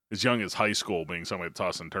as young as high school, being somebody that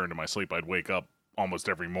tossed and turned in my sleep, I'd wake up almost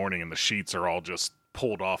every morning and the sheets are all just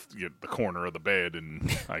pulled off the corner of the bed,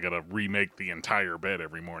 and I gotta remake the entire bed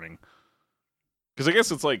every morning. Because I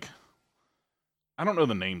guess it's like, I don't know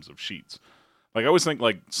the names of sheets. Like, I always think,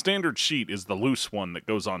 like, standard sheet is the loose one that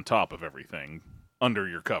goes on top of everything under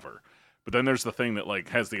your cover. But then there's the thing that, like,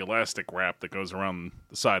 has the elastic wrap that goes around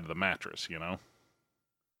the side of the mattress, you know?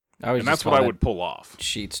 And that's what I would pull off.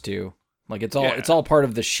 Sheets, too. Like, it's all part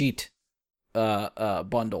of the sheet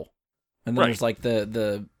bundle. And then there's, like,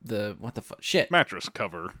 the what the fuck? Shit. Mattress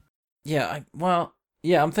cover.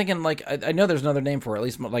 Yeah, I'm thinking, like, I know there's another name for it. At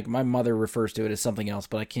least, like, my mother refers to it as something else,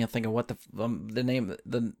 but I can't think of what the name.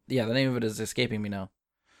 The name of it is escaping me now.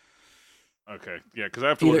 Okay, yeah, because I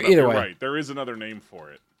have to look it up. You're right. There is another name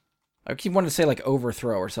for it. I keep wanting to say, like,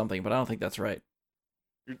 overthrow or something, but I don't think that's right.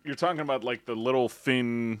 You're talking about, like, the little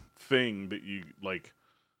thin thing that you, like,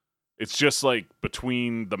 it's just, like,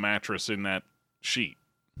 between the mattress and that sheet.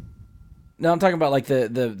 No, I'm talking about, like,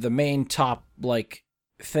 the main top, like,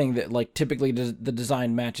 thing that, like, typically the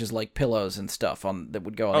design matches, like, pillows and stuff that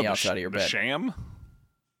would go on the outside of your bed. The sham?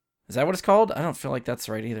 Is that what it's called? I don't feel like that's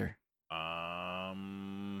right either.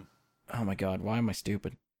 Oh my god, why am I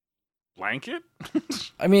stupid? Blanket?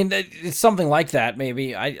 I mean, it's something like that,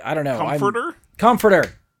 maybe. I don't know. Comforter?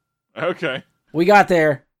 Comforter! Okay. We got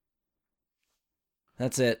there.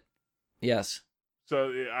 That's it. Yes.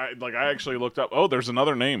 So, I actually looked up... Oh, there's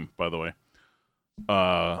another name, by the way.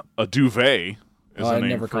 A duvet is a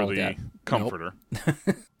name for the comforter. Nope.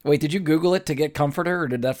 Wait, did you Google it to get comforter, or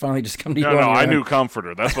did that finally just come to you? No, I knew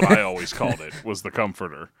comforter. That's what I always called it, was the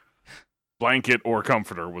comforter. Blanket or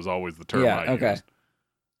comforter was always the term I used.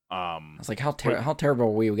 I was like, how terrible are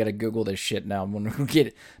we? We got to Google this shit now. When we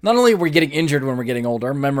get, not only are we getting injured when we're getting older,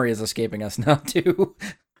 our memory is escaping us now too.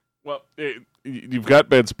 Well, you've got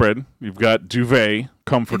bedspread, you've got duvet,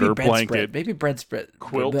 comforter, blanket, maybe bedspread,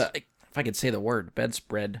 quilt. If I could say the word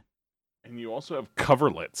bedspread. And you also have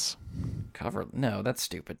coverlets. No, that's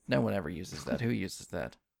stupid. No one ever uses that. Who uses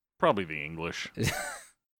that? Probably the English.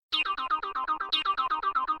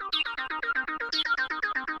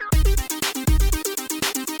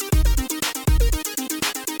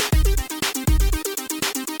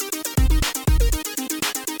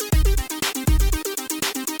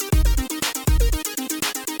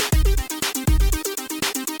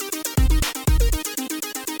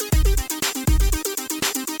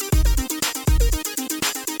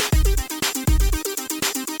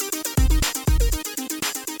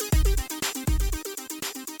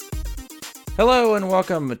 Hello and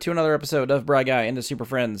welcome to another episode of Bry Guy into Super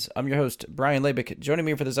Friends. I'm your host, Brian Labick. Joining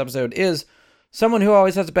me for this episode is someone who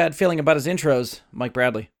always has a bad feeling about his intros, Mike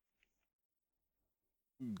Bradley.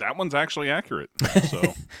 That one's actually accurate.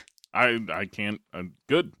 So I can't.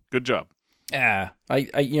 Good job. Yeah, I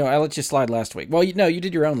let you slide last week. Well, no, you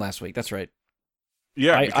did your own last week. That's right.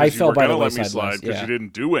 Yeah, I fell by the wayside. Let me slide because you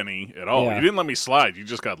didn't do any at all. Yeah. You didn't let me slide. You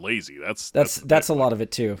just got lazy. That's a lot of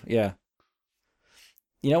it too. Yeah.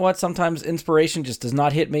 You know what? Sometimes inspiration just does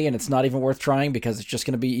not hit me, and it's not even worth trying because it's just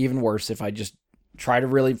going to be even worse if I just try to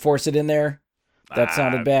really force it in there. That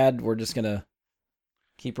sounded bad. We're just going to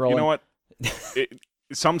keep rolling. You know what?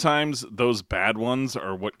 Sometimes those bad ones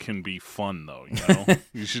are what can be fun, though. You know,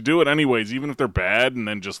 you should do it anyways, even if they're bad, and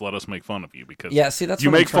then just let us make fun of you because that's you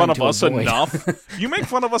what make fun of us avoid. enough. You make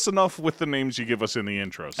fun of us enough with the names you give us in the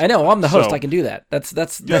intros. I know. I'm the host. I can do that.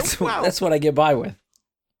 That's what I get by with.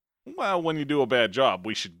 Well, when you do a bad job,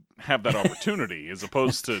 we should have that opportunity as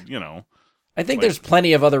opposed to, I think there's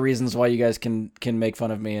plenty of other reasons why you guys can make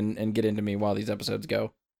fun of me and get into me while these episodes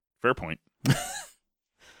go. Fair point.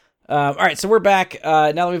 All right, so we're back.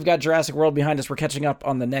 Now that we've got Jurassic World behind us, we're catching up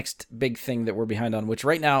on the next big thing that we're behind on, which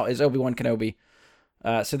right now is Obi-Wan Kenobi.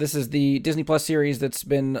 So this is the Disney Plus series that's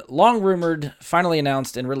been long rumored, finally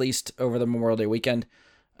announced, and released over the Memorial Day weekend.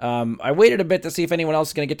 I waited a bit to see if anyone else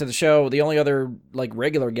is going to get to the show. The only other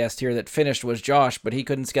regular guest here that finished was Josh, but he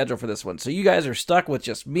couldn't schedule for this one. So you guys are stuck with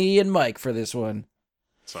just me and Mike for this one.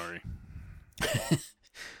 Sorry.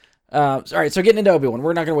 All right, so getting into Obi-Wan,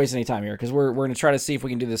 we're not going to waste any time here because we're going to try to see if we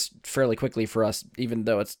can do this fairly quickly for us, even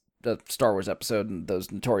though it's a Star Wars episode and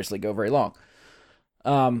those notoriously go very long.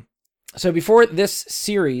 So before this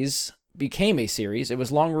series became a series, it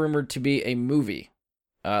was long rumored to be a movie.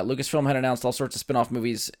 Lucasfilm had announced all sorts of spin-off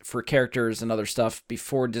movies for characters and other stuff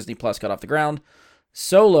before Disney Plus got off the ground.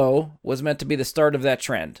 Solo was meant to be the start of that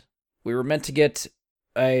trend. We were meant to get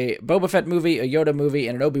a Boba Fett movie, a Yoda movie,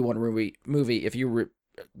 and an Obi-Wan movie if you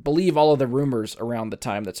believe all of the rumors around the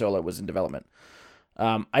time that Solo was in development.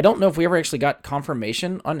 I don't know if we ever actually got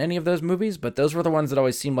confirmation on any of those movies, but those were the ones that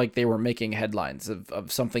always seemed like they were making headlines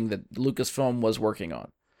of something that Lucasfilm was working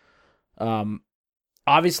on.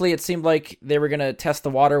 Obviously, it seemed like they were going to test the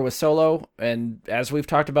water with Solo, and as we've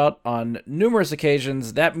talked about on numerous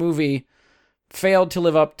occasions, that movie failed to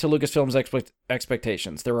live up to Lucasfilm's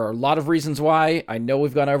expectations. There are a lot of reasons why. I know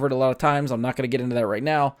we've gone over it a lot of times. I'm not going to get into that right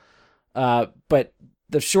now. But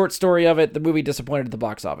the short story of it, the movie disappointed at the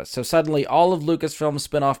box office. So suddenly, all of Lucasfilm's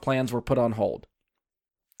spin-off plans were put on hold.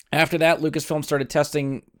 After that, Lucasfilm started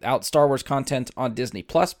testing out Star Wars content on Disney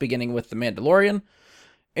Plus, beginning with The Mandalorian.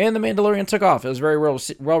 And The Mandalorian took off. It was very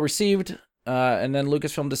well received. And then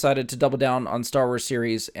Lucasfilm decided to double down on Star Wars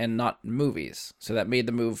series and not movies. So that made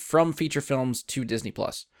the move from feature films to Disney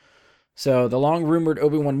Plus. So the long-rumored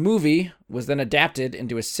Obi-Wan movie was then adapted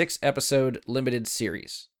into a 6-episode limited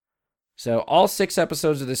series. So all 6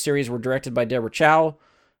 episodes of the series were directed by Deborah Chow,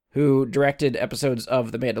 who directed episodes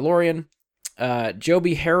of The Mandalorian.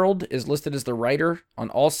 Joby Harold is listed as the writer on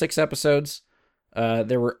all 6 episodes.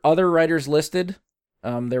 There were other writers listed.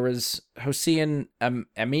 There was Hossein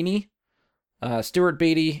Amini, Stuart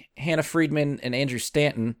Beatty, Hannah Friedman, and Andrew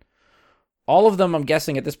Stanton. All of them, I'm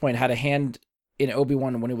guessing, at this point had a hand in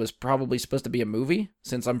Obi-Wan when it was probably supposed to be a movie,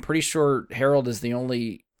 since I'm pretty sure Harold is the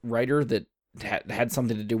only writer that had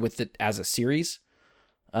something to do with it as a series.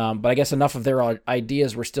 But I guess enough of their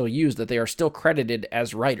ideas were still used that they are still credited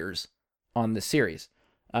as writers on the series.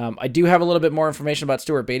 I do have a little bit more information about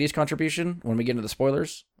Stuart Beatty's contribution when we get into the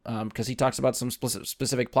spoilers, because he talks about some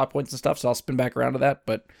specific plot points and stuff, so I'll spin back around to that.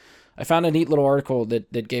 But I found a neat little article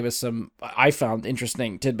that gave us some, I found,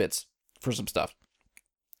 interesting tidbits for some stuff.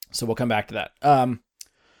 So we'll come back to that.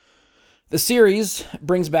 The series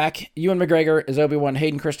brings back Ewan McGregor as Obi-Wan,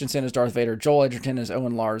 Hayden Christensen as Darth Vader, Joel Edgerton as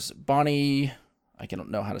Owen Lars, Bonnie, I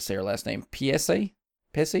don't know how to say her last name, Pissy?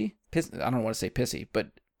 I don't want to say Pissy,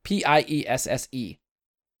 but Piesse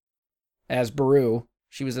as Beru.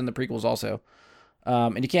 She was in the prequels also.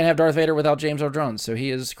 And you can't have Darth Vader without James Earl Jones, so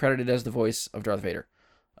he is credited as the voice of Darth Vader.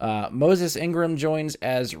 Moses Ingram joins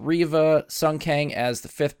as Reva, Sung Kang as the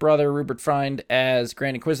fifth brother, Rupert Friend as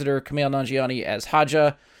Grand Inquisitor, Kumail Nanjiani as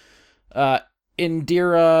Haja,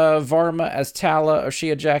 Indira Varma as Tala,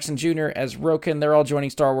 O'Shea Jackson Jr. as Roken. They're all joining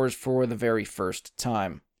Star Wars for the very first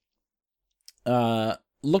time.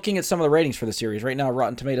 Looking at some of the ratings for the series, right now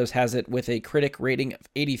Rotten Tomatoes has it with a critic rating of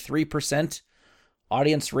 83%,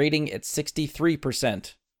 audience rating at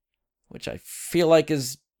 63%, which I feel like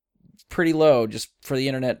is pretty low just for the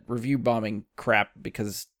internet review bombing crap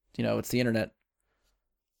because, it's the internet.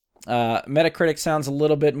 Metacritic sounds a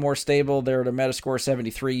little bit more stable. They're at a Metascore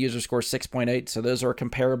 73, user score 6.8, so those are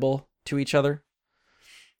comparable to each other.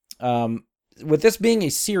 With this being a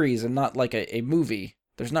series and not like a movie,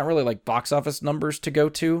 there's not really like box office numbers to go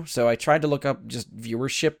to, so I tried to look up just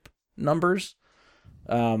viewership numbers.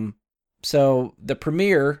 So the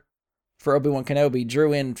premiere for Obi-Wan Kenobi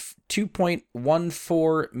drew in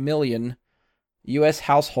 2.14 million U.S.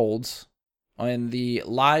 households on the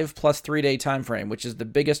live plus 3-day time frame, which is the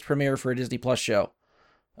biggest premiere for a Disney Plus show.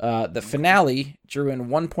 The finale drew in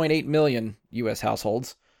 1.8 million U.S.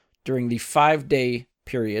 households during the 5-day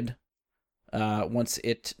period once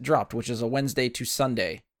it dropped, which is a Wednesday to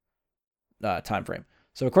Sunday time frame.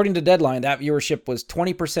 So according to Deadline, that viewership was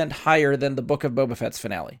 20% higher than the Book of Boba Fett's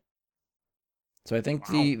finale. So I think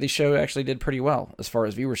the show actually did pretty well as far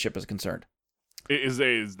as viewership is concerned. Is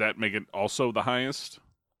that make it also the highest?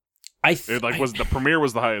 Was the premiere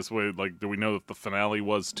was the highest? Do we know that the finale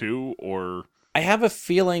was too, or? I have a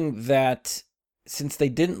feeling that since they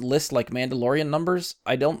didn't list like Mandalorian numbers,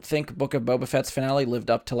 I don't think Book of Boba Fett's finale lived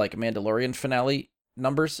up to like Mandalorian finale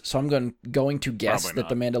numbers. So I'm going to guess that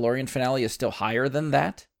the Mandalorian finale is still higher than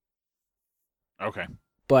that. Okay.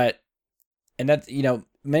 And that,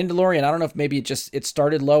 Mandalorian, I don't know if maybe it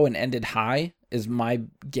started low and ended high is my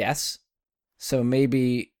guess. So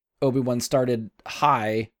maybe Obi-Wan started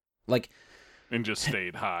high, and just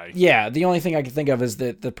stayed high. Yeah, the only thing I can think of is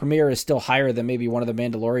that the premiere is still higher than maybe one of the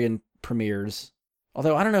Mandalorian premieres.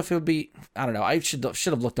 Although I don't know if it would be, I don't know. I should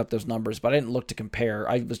have looked up those numbers, but I didn't look to compare.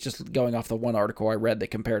 I was just going off the one article I read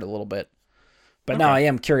that compared a little bit. But now I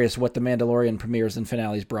am curious what the Mandalorian premieres and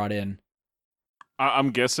finales brought in.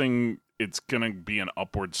 I'm guessing it's gonna be an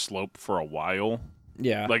upward slope for a while.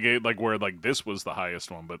 Yeah, where this was the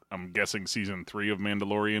highest one, but I'm guessing season 3 of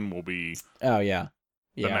Mandalorian will be the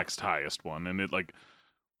next highest one, and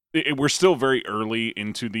we're still very early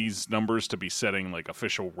into these numbers to be setting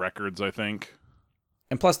official records, I think.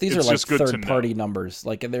 And plus, these are third-party numbers.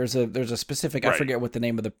 There's a specific, I forget what the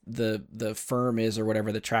name of the firm is or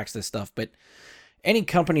whatever that tracks this stuff, but any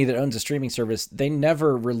company that owns a streaming service, they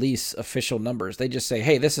never release official numbers. They just say,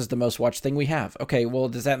 hey, this is the most watched thing we have. Okay, well,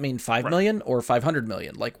 does that mean 5 million or 500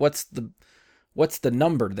 million? What's the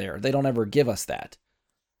number there? They don't ever give us that.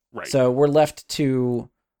 Right. So we're left to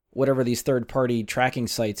whatever these third-party tracking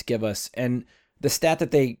sites give us. And the stat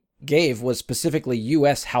that they gave was specifically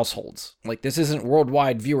U.S. households. Like, this isn't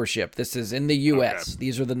worldwide viewership. This is in the U.S. Okay.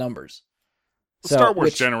 These are the numbers. So, Star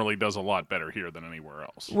Wars generally does a lot better here than anywhere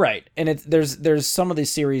else. Right. And there's some of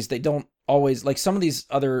these series they don't always, like some of these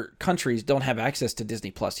other countries don't have access to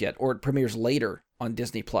Disney Plus yet, or it premieres later on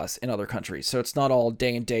Disney Plus in other countries. So it's not all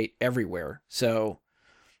day and date everywhere. So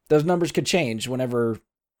those numbers could change whenever,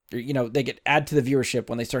 they get add to the viewership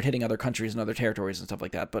when they start hitting other countries and other territories and stuff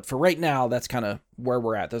like that. But for right now, that's kind of where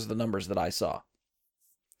we're at. Those are the numbers that I saw.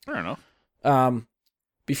 Fair enough.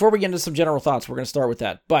 Before we get into some general thoughts, we're going to start with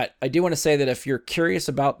that. But I do want to say that if you're curious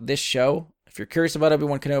about this show, if you're curious about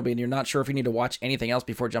Obi-Wan Kenobi and you're not sure if you need to watch anything else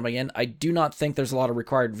before jumping in, I do not think there's a lot of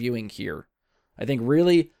required viewing here. I think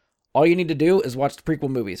really all you need to do is watch the prequel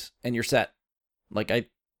movies and you're set. Like, I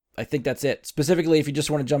think that's it. Specifically, if you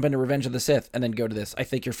just want to jump into Revenge of the Sith and then go to this, I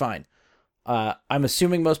think you're fine. I'm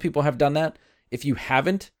assuming most people have done that. If you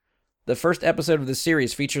haven't, the first episode of the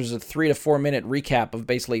series features a 3 to 4 minute recap of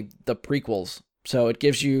basically the prequels. So it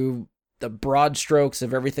gives you the broad strokes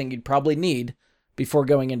of everything you'd probably need before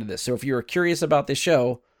going into this. So if you're curious about this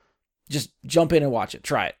show, just jump in and watch it.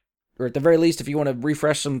 Try it. Or at the very least, if you want to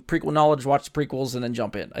refresh some prequel knowledge, watch the prequels and then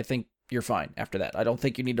jump in. I think you're fine after that. I don't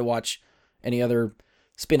think you need to watch any other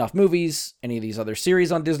spin-off movies, any of these other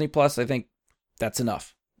series on Disney Plus. I think that's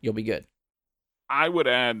enough. You'll be good. I would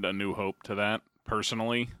add A New Hope to that,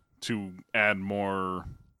 personally, to add more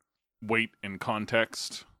weight and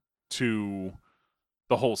context to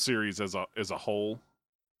the whole series as a whole.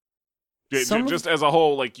 Just as a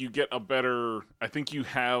whole, like, you get a better, I think you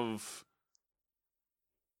have,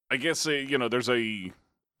 I guess, there's a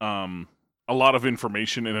lot of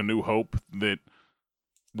information in A New Hope that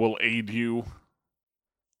will aid you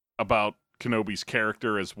about Kenobi's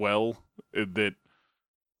character as well, that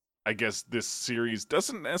I guess this series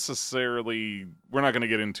doesn't necessarily, we're not going to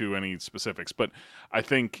get into any specifics, but I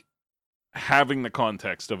think having the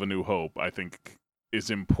context of A New Hope, I think, is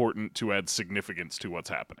important to add significance to what's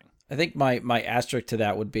happening. I think my asterisk to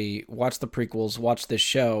that would be watch the prequels, watch this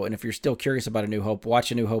show, and if you're still curious about A New Hope,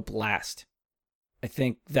 watch A New Hope last. I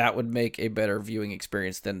think that would make a better viewing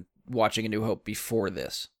experience than watching A New Hope before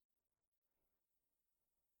this.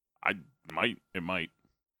 It might.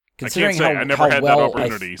 Considering I can't say. I never had well that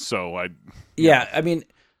opportunity, so I... Yeah, I mean,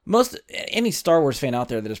 any Star Wars fan out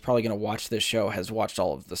there that is probably going to watch this show has watched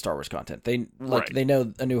all of the Star Wars content. They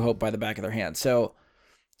know A New Hope by the back of their hand. So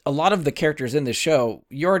a lot of the characters in this show,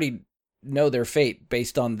 you already know their fate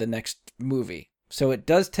based on the next movie. So it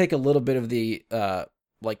does take a little bit of the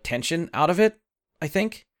tension out of it, I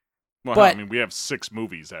think. Well, I mean, we have 6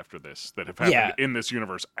 movies after this that have happened in this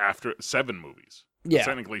universe after 7 movies. Yeah.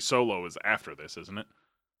 Technically, Solo is after this, isn't it?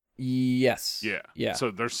 Yes. Yeah.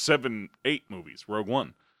 So there's 8 movies. Rogue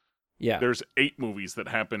One. Yeah. There's 8 movies that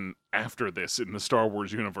happen after this in the Star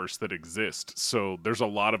Wars universe that exist. So there's a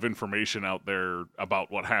lot of information out there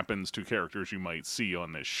about what happens to characters you might see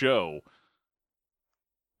on this show.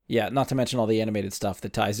 Yeah, not to mention all the animated stuff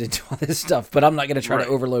that ties into all this stuff. But I'm not going to try to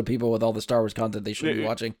overload people with all the Star Wars content they should be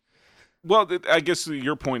watching. Well, I guess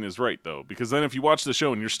your point is right, though. Because then if you watch the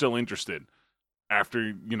show and you're still interested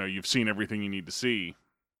after, you've seen everything you need to see,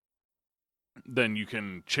 then you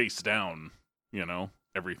can chase down,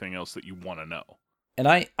 everything else that you want to know. And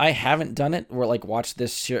I haven't done it where, watched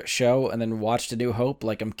this show and then watched A New Hope.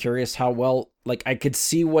 I'm curious how well, I could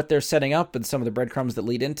see what they're setting up and some of the breadcrumbs that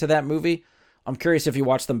lead into that movie. I'm curious if you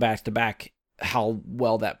watch them back to back, how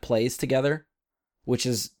well that plays together, which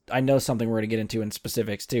is, I know, something we're going to get into in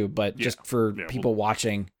specifics too, but just for people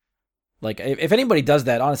watching, if anybody does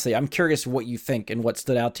that, honestly, I'm curious what you think and what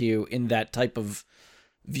stood out to you in that type of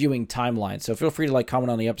viewing timeline. So feel free to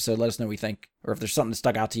comment on the episode, let us know what you think, or if there's something that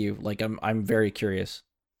stuck out to you. I'm very curious.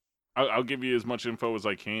 I'll give you as much info as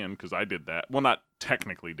I can, because I did that. Well, not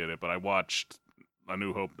technically did it, but I watched A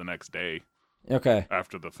New Hope the next day. Okay.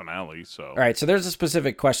 After the finale, so. All right, so there's a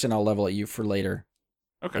specific question I'll level at you for later.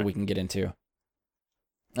 Okay. That we can get into.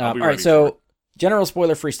 All right, so general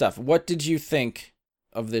spoiler-free stuff. What did you think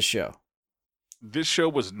of this show? This show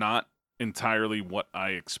was not entirely what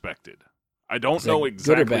I expected. I don't know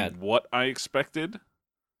exactly what I expected.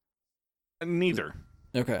 Neither.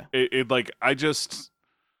 Okay.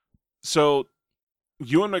 So,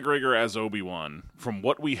 Ewan McGregor as Obi-Wan, from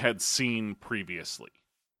what we had seen previously,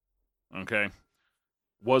 okay,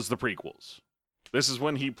 was the prequels. This is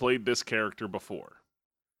when he played this character before.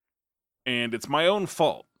 And it's my own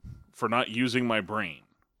fault for not using my brain.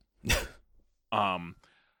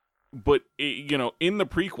 But, in the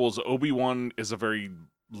prequels, Obi-Wan is a very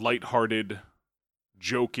lighthearted,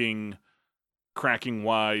 joking, cracking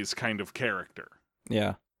wise kind of character.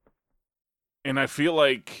 Yeah. And I feel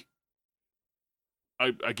like,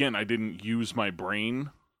 I didn't use my brain,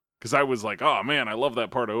 because I was like, oh man, I love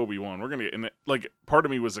that part of Obi-Wan. We're gonna, and like, part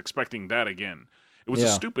of me was expecting that again. It was a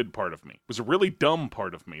stupid part of me. It was a really dumb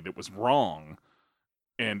part of me that was wrong.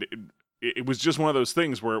 And it was just one of those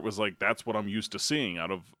things where it was like, that's what I'm used to seeing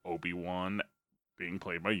out of Obi-Wan being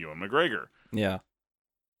played by Ewan McGregor. Yeah.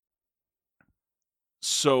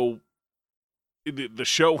 So the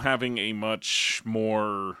show having a much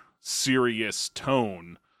more serious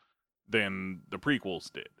tone than the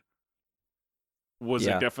prequels did was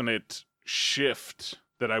a definite shift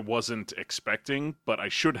that I wasn't expecting, but I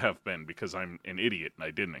should have been, because I'm an idiot and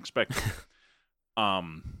I didn't expect it.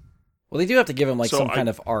 Well, they do have to give him like some kind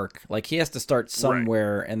of arc. Like, he has to start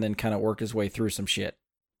somewhere and then kind of work his way through some shit.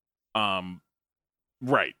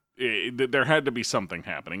 Right. There had to be something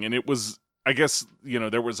happening, and it was, I guess,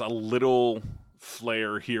 there was a little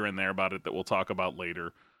flair here and there about it that we'll talk about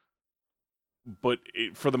later. But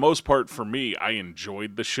for the most part, for me, I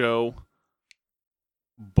enjoyed the show.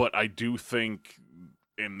 But I do think,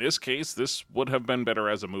 in this case, this would have been better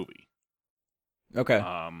as a movie. Okay.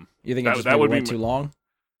 You think it just went too long?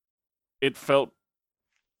 It felt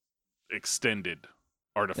extended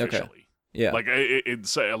artificially. Okay. Yeah. Like,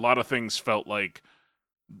 it's a lot of things felt like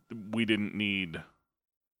we didn't need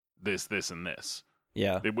this, and this.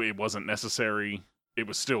 Yeah. It wasn't necessary. It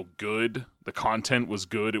was still good. The content was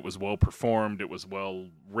good. It was well performed. It was well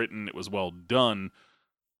written. It was well done.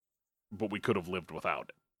 But we could have lived without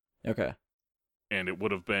it. Okay. And it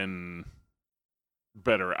would have been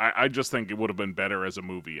better. I just think it would have been better as a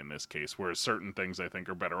movie in this case, whereas certain things I think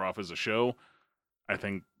are better off as a show. I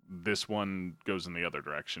think this one goes in the other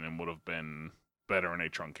direction and would have been better in a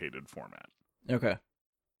truncated format. Okay.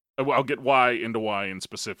 I'll get into why in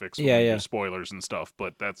specifics when we do spoilers and stuff,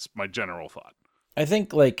 but that's my general thought. I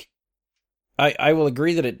think, like, I will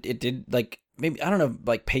agree that it did, like, maybe, I don't know,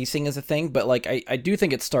 like, pacing is a thing, but, like, I do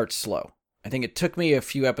think it starts slow. I think it took me a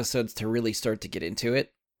few episodes to really start to get into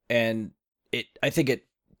it, and I think it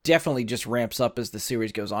definitely just ramps up as the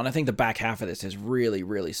series goes on. I think the back half of this is really,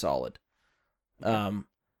 really solid.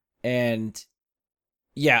 And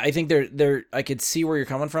yeah, I think I could see where you're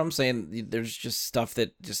coming from, saying there's just stuff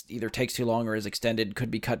that just either takes too long or is extended,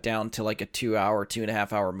 could be cut down to like a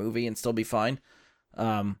 2.5 hour movie and still be fine.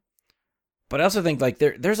 But I also think, like,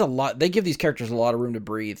 there's a lot, they give these characters a lot of room to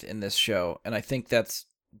breathe in this show, and I think the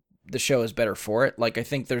show is better for it. Like, I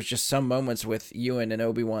think there's just some moments with Ewan and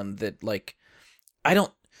Obi-Wan that, like, I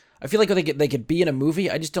feel like they could be in a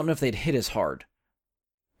movie. I just don't know if they'd hit as hard.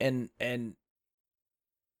 And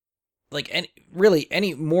like,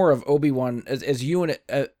 any more of Obi-Wan as Ewan,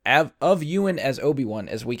 of Ewan as Obi-Wan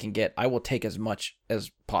as we can get, I will take as much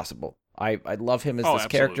as possible. I love him as this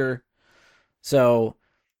character. So,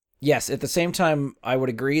 yes, at the same time, I would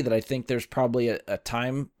agree that I think there's probably a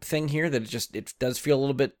time thing here that it does feel a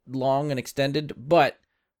little bit long and extended, but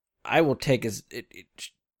I will take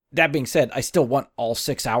that being said, I still want all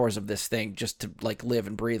 6 hours of this thing just to, like, live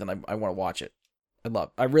and breathe, and I want to watch it.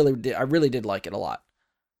 I really did like it a lot.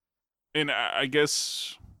 And I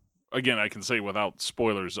guess, again, I can say without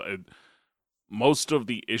spoilers, most of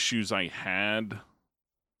the issues I had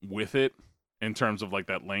with it, in terms of, like,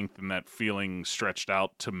 that length and that feeling stretched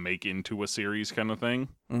out to make into a series kind of thing,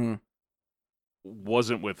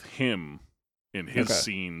 wasn't with him in his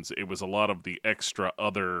scenes. It was a lot of the extra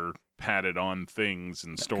other padded on things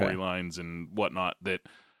and storylines and whatnot that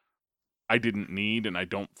I didn't need, and I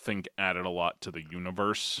don't think added a lot to the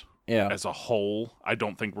universe as a whole. I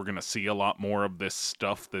don't think we're going to see a lot more of this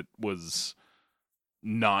stuff that was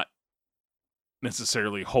not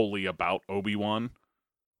necessarily wholly about Obi-Wan.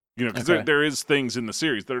 Because there is things in the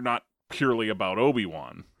series that are not purely about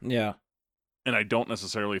Obi-Wan. Yeah. And I don't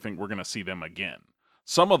necessarily think we're going to see them again.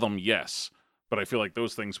 Some of them, yes. But I feel like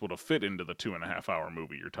those things would have fit into the 2.5 hour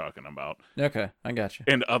movie you're talking about. Okay, I got you.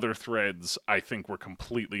 And other threads, I think, were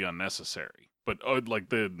completely unnecessary. But like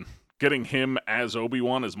the getting him as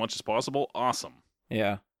Obi-Wan as much as possible, awesome.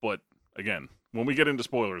 Yeah. But again, when we get into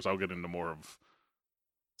spoilers, I'll get into more of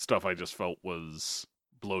stuff I just felt was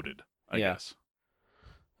bloated, I guess.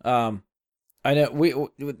 I know we,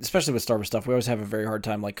 especially with Star Wars stuff, we always have a very hard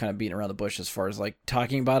time, like, kind of beating around the bush as far as, like,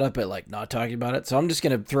 talking about it, but, like, not talking about it. So I'm just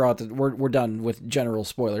gonna throw out we're done with general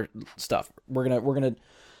spoiler stuff. We're gonna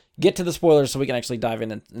get to the spoilers so we can actually dive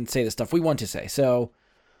in and say the stuff we want to say. So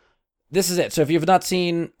this is it. So if you have not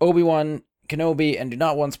seen Obi-Wan Kenobi and do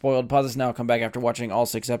not want spoiled, pause this now. Come back after watching all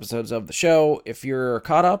 6 episodes of the show. If you're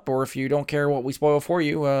caught up, or if you don't care what we spoil for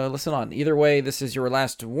you, listen on. Either way, this is your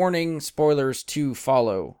last warning. Spoilers to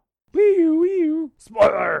follow.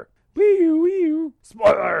 Spoiler! wee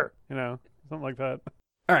spoiler, something like that.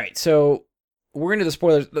 All right, so we're into the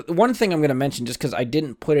spoilers. The one thing I'm going to mention, just because I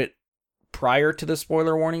didn't put it prior to the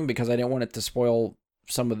spoiler warning, because I didn't want it to spoil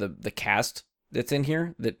some of the cast that's in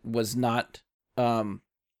here that was not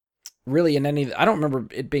really in any. I don't remember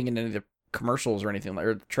it being in any of the commercials or anything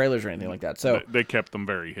or trailers or anything like that. So they kept them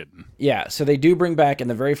very hidden. Yeah, so they do bring back in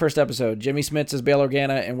the very first episode Jimmy Smits as Bail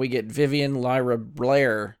Organa, and we get Vivian Lyra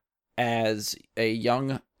Blair as a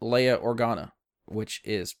young Leia Organa, which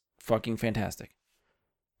is fucking fantastic.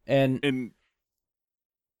 And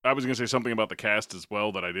I was gonna say something about the cast as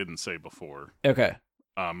well that I didn't say before. Okay.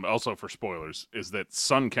 Also for spoilers, is that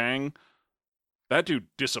Sun Kang, that dude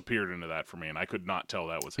disappeared into that for me, and I could not tell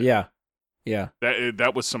that was him. Yeah.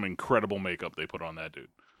 That was some incredible makeup they put on that dude.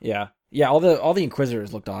 Yeah. All the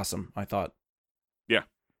Inquisitors looked awesome, I thought. Yeah.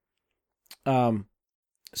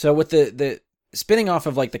 So with the spinning off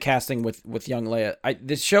of like the casting with young Leia,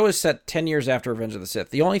 this show is set 10 years after Revenge of the Sith.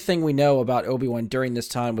 The only thing we know about Obi-Wan during this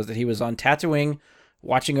time was that he was on Tatooine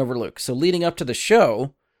watching over Luke. So leading up to the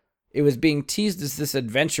show, it was being teased as this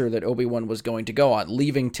adventure that Obi-Wan was going to go on,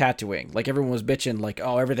 leaving Tatooine. Like everyone was bitching, like,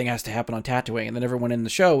 oh, everything has to happen on Tatooine. And then everyone in the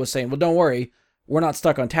show was saying, well, don't worry, we're not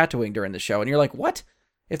stuck on Tatooine during the show. And you're like, what?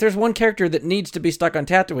 If there's one character that needs to be stuck on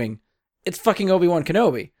Tatooine, it's fucking Obi-Wan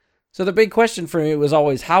Kenobi. So the big question for me was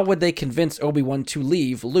always, how would they convince Obi-Wan to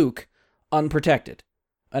leave Luke unprotected?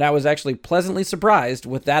 And I was actually pleasantly surprised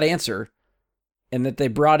with that answer, and that they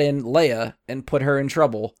brought in Leia and put her in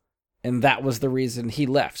trouble, and that was the reason he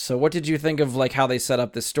left. So what did you think of like how they set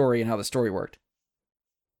up this story and how the story worked?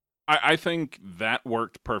 I think that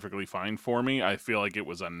worked perfectly fine for me. I feel like it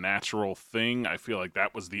was a natural thing. I feel like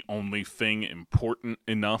that was the only thing important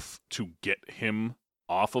enough to get him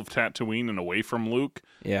off of Tatooine and away from Luke.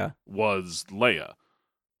 Yeah. Was Leia.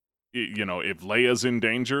 If Leia's in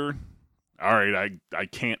danger, all right, I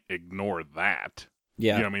can't ignore that.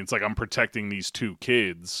 Yeah. It's like I'm protecting these two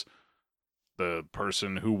kids. The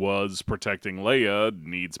person who was protecting Leia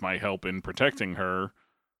needs my help in protecting her.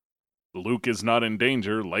 Luke is not in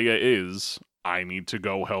danger. Leia is. I need to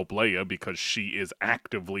go help Leia because she is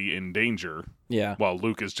actively in danger. Yeah. While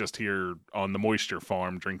Luke is just here on the moisture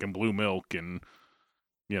farm drinking blue milk and,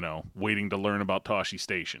 waiting to learn about Tashi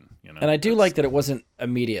Station. And I do like that it wasn't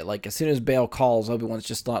immediate. Like, as soon as Bail calls, Obi-Wan's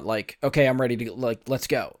just not like, okay, I'm ready to, like, let's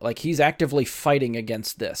go. Like, he's actively fighting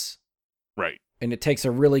against this. Right. And it takes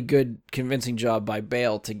a really good, convincing job by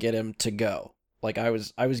Bail to get him to go. Like, I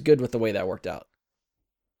was good with the way that worked out.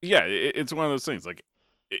 Yeah, it's one of those things. Like,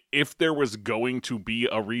 if there was going to be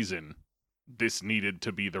a reason, this needed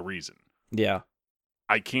to be the reason. Yeah.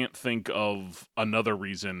 I can't think of another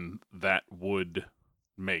reason that would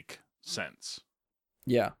make sense.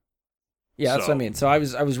 Yeah. Yeah, that's what I mean. So I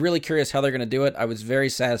was really curious how they're going to do it. I was very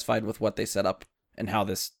satisfied with what they set up and how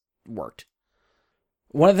this worked.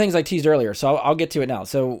 One of the things I teased earlier, so I'll get to it now.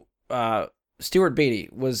 So Stuart Beattie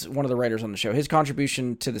was one of the writers on the show. His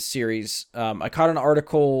contribution to the series, I caught an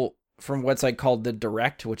article from a website called The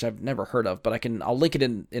Direct, which I've never heard of, but I'll link it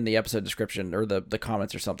in the episode description or the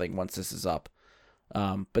comments or something once this is up.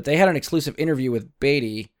 But they had an exclusive interview with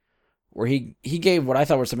Beattie where he gave what I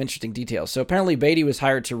thought were some interesting details. So apparently Beattie was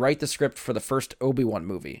hired to write the script for the first Obi-Wan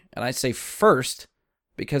movie. And I say first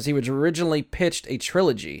because he was originally pitched a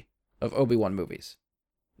trilogy of Obi-Wan movies.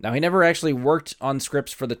 Now, he never actually worked on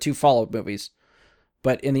scripts for the two follow-up movies,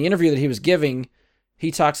 but in the interview that he was giving,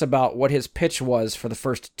 he talks about what his pitch was for the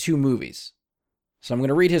first two movies. So I'm going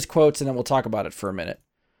to read his quotes and then we'll talk about it for a minute.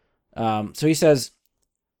 So he says,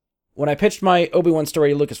 when I pitched my Obi-Wan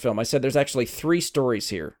story to Lucasfilm, I said there's actually 3 stories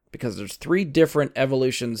here because there's 3 different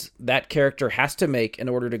evolutions that character has to make in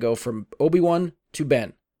order to go from Obi-Wan to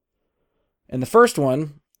Ben. And the first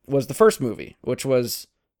one was the first movie, which was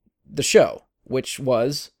the show, which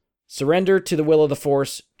was surrender to the will of the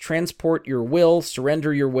Force, transport your will,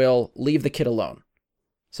 surrender your will, leave the kid alone.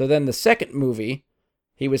 So then the second movie,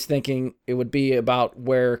 he was thinking it would be about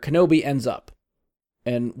where Kenobi ends up.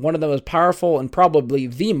 And one of the most powerful and probably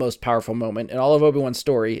the most powerful moment in all of Obi-Wan's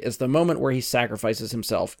story is the moment where he sacrifices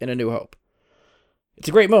himself in A New Hope. It's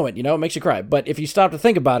a great moment, it makes you cry. But if you stop to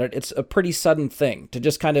think about it, it's a pretty sudden thing to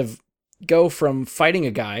just kind of go from fighting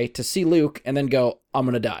a guy to see Luke and then go, I'm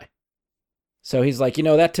going to die. So he's like,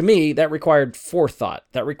 that to me, that required forethought.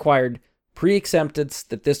 That required pre-acceptance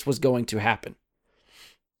that this was going to happen.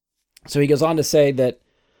 So he goes on to say that,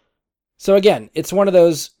 so again, it's one of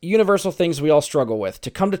those universal things we all struggle with,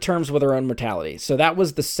 to come to terms with our own mortality. So that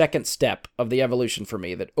was the second step of the evolution for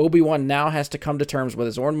me, that Obi-Wan now has to come to terms with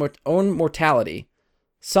his own mortality,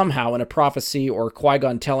 somehow in a prophecy or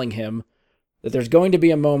Qui-Gon telling him, that there's going to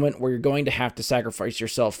be a moment where you're going to have to sacrifice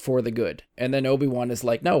yourself for the good. And then Obi-Wan is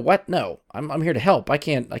like, no, what? No, I'm here to help. I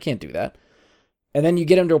can't do that. And then you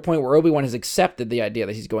get him to a point where Obi-Wan has accepted the idea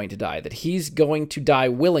that he's going to die, that he's going to die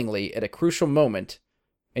willingly at a crucial moment.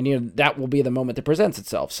 And that will be the moment that presents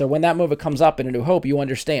itself. So when that moment comes up in A New Hope, you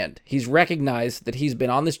understand. He's recognized that he's been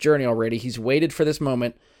on this journey already. He's waited for this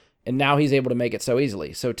moment, and now he's able to make it so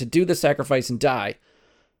easily. So to do the sacrifice and die.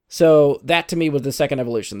 So that to me was the second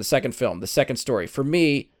evolution, the second film, the second story. For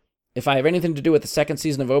me, if I have anything to do with the second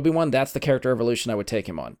season of Obi-Wan, that's the character evolution I would take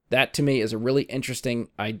him on. That to me is a really interesting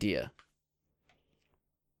idea.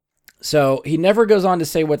 So he never goes on to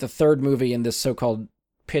say what the third movie in this so-called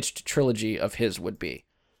pitched trilogy of his would be.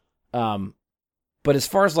 But as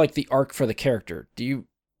far as like the arc for the character, do you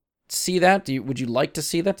see that? Would you like to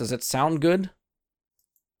see that? Does it sound good?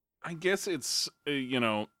 I guess it's,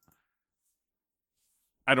 I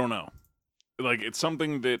don't know. Like, it's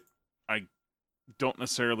something that I don't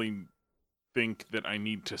necessarily think that I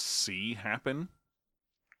need to see happen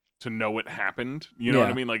to know it happened. You know what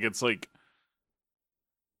I mean? Like, it's like...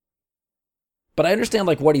 But I understand,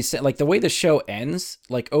 like, what he's saying. Like, the way the show ends,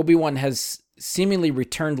 like, Obi-Wan has seemingly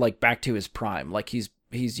returned, like, back to his prime. Like, he's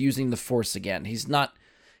using the Force again. He's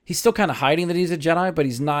still kind of hiding that he's a Jedi, but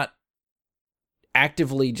he's not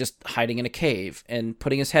actively just hiding in a cave and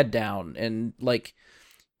putting his head down. And, like,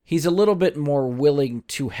 he's a little bit more willing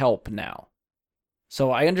to help now.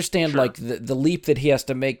 So I understand, like, the leap that he has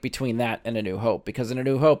to make between that and A New Hope. Because in A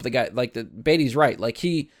New Hope, the guy, like, Beatty's right. Like,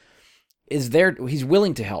 he is there, he's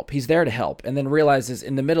willing to help, he's there to help, and then realizes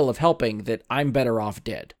in the middle of helping that I'm better off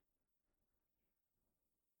dead.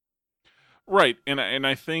 Right, and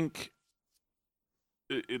I think,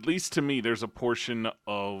 at least to me, there's a portion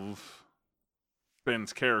of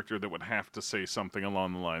Ben's character that would have to say something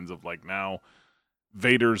along the lines of, like, now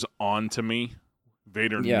Vader's on to me.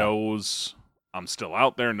 Vader knows I'm still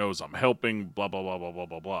out there, knows I'm helping, blah, blah, blah, blah, blah,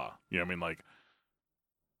 blah, blah. You know what I mean? Like,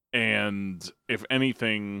 and if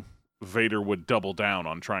anything, Vader would double down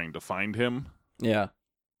on trying to find him. Yeah.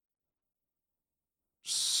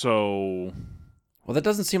 So... Well, that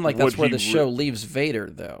doesn't seem like that's where the show leaves Vader,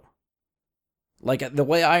 though. Like, the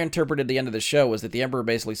way I interpreted the end of the show was that the Emperor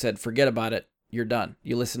basically said, forget about it, you're done.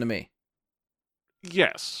 You listen to me.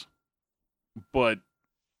 Yes. But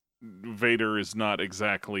Vader is not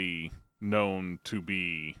exactly known to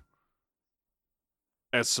be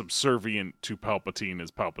as subservient to Palpatine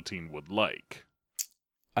as Palpatine would like.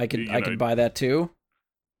 I could buy that too.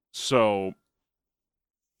 So,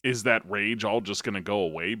 is that rage all just going to go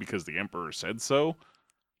away because the Emperor said so?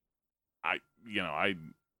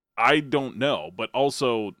 I don't know. But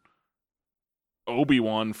also,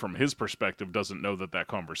 Obi-Wan, from his perspective, doesn't know that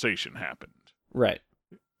conversation happened. Right.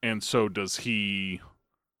 And so does he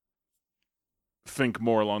think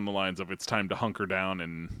more along the lines of it's time to hunker down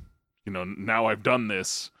and, now I've done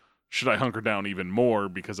this, should I hunker down even more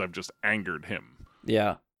because I've just angered him?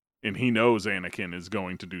 Yeah. And he knows Anakin is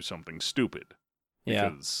going to do something stupid. Yeah.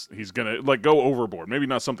 Because he's going to, go overboard. Maybe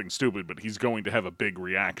not something stupid, but he's going to have a big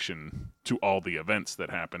reaction to all the events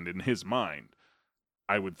that happened in his mind.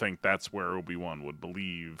 I would think that's where Obi-Wan would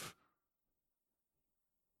believe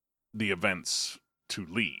the events to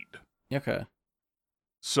lead. Okay.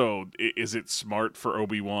 So, is it smart for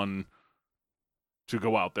Obi-Wan to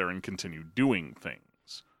go out there and continue doing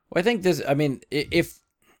things? Well, I think if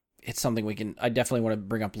it's something I definitely want to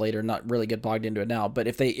bring up later, not really get bogged into it now, but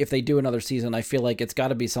if they do another season, I feel like it's got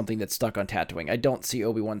to be something that's stuck on Tatooine. I don't see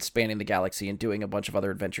Obi-Wan spanning the galaxy and doing a bunch of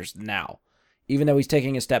other adventures now. Even though he's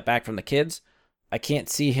taking a step back from the kids, I can't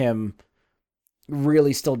see him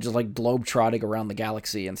really still just like globe-trotting around the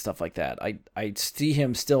galaxy and stuff like that. I see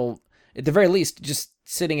him still, at the very least, just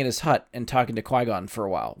sitting in his hut and talking to Qui-Gon for a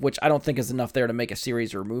while, which I don't think is enough there to make a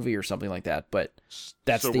series or a movie or something like that, but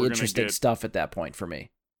that's the interesting stuff at that point for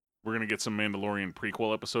me. We're going to get some Mandalorian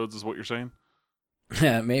prequel episodes, is what you're saying?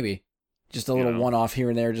 Yeah, maybe. Just a little one-off here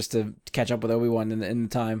and there just to catch up with Obi-Wan in the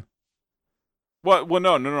time. Well,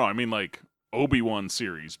 no. I mean, like, Obi-Wan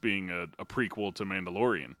series being a prequel to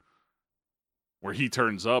Mandalorian, where he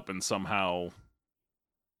turns up and somehow,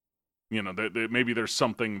 maybe there's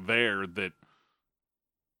something there that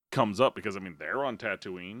comes up, because, I mean, they're on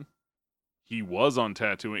Tatooine. He was on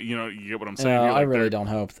Tatooine. You get what I'm saying? I really don't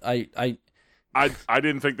hope. I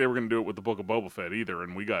didn't think they were going to do it with the Book of Boba Fett either,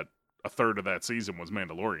 and we got a third of that season was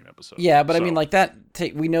Mandalorian episodes. Yeah, but I mean, like that.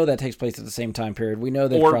 We know that takes place at the same time period. We know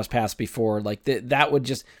they crossed paths before. Like that would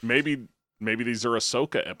just maybe these are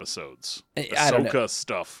Ahsoka episodes. Ahsoka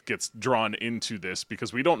stuff gets drawn into this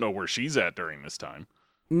because we don't know where she's at during this time.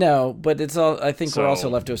 No, but it's all. I think we're also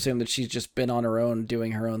left to assume that she's just been on her own,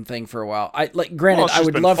 doing her own thing for a while. Granted, I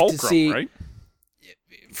would love Fulcrum, to see. Right?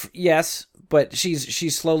 yes, but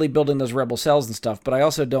she's slowly building those rebel cells and stuff. But I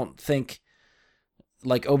also don't think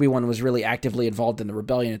like Obi-Wan was really actively involved in the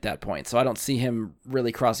rebellion at that point, so I don't see him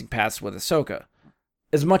really crossing paths with Ahsoka.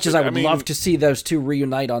 As much as I would love to see those two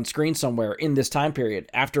reunite on screen somewhere in this time period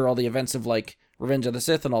after all the events of like Revenge of the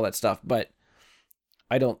Sith and all that stuff, but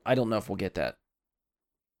I don't know if we'll get that.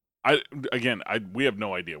 We have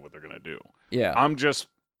no idea what they're gonna do. Yeah, I'm just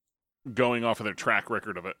going off of their track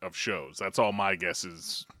record of shows. That's all my guess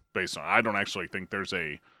is based on. I don't actually think there's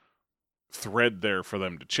a thread there for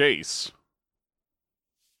them to chase,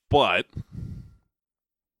 but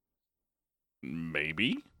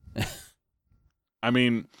maybe. I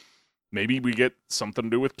mean, maybe we get something to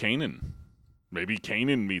do with Kanan. Maybe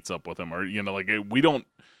Kanan meets up with him, or like we don't.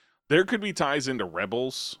 There could be ties into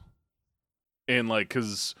Rebels, and like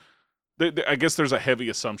because I guess there's a heavy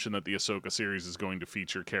assumption that the Ahsoka series is going to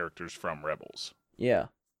feature characters from Rebels. Yeah,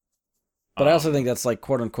 but I also think that's like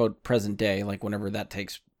quote unquote present day, like whenever that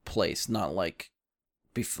takes place, not like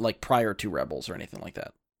like prior to Rebels or anything like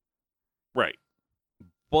that. Right,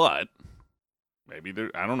 but. Maybe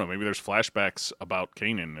I don't know. Maybe there's flashbacks about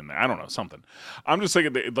Kanan, and I don't know something. I'm just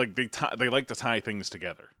thinking they like to tie things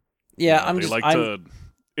together. Yeah, they like to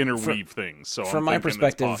interweave things. So from my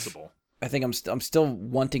perspective, I think I'm still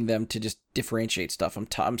wanting them to just differentiate stuff.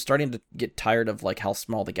 I'm starting to get tired of like how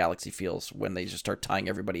small the galaxy feels when they just start tying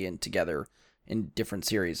everybody in together in different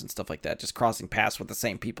series and stuff like that. Just crossing paths with the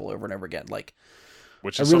same people over and over again. Like,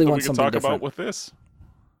 which is something we can talk about with this.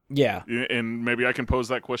 Yeah, and maybe I can pose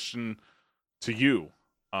that question to you,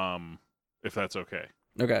 if that's okay.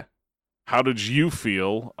 Okay. How did you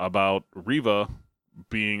feel about Reva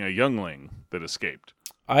being a youngling that escaped?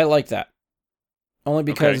 I like that. Only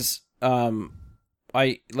because we've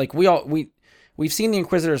seen the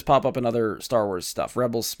Inquisitors pop up in other Star Wars stuff,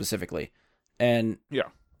 Rebels specifically. And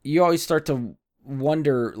you always start to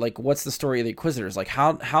wonder like what's the story of the Inquisitors? Like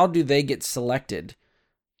how do they get selected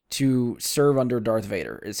to serve under Darth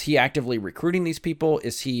Vader? Is he actively recruiting these people?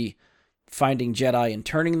 Is he finding Jedi and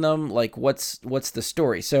turning them? Like what's the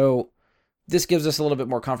story? So this gives us a little bit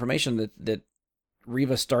more confirmation that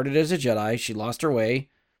Reva started as a Jedi, she lost her way,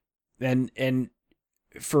 and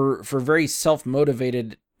for very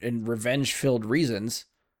self-motivated and revenge-filled reasons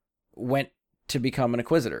went to become an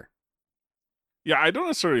Inquisitor. Yeah, I don't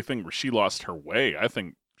necessarily think she lost her way. I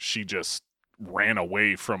think she just ran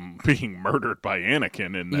away from being murdered by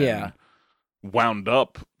Anakin and then wound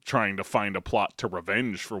up trying to find a plot to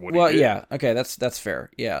revenge for what he did. Well, yeah, okay, that's fair.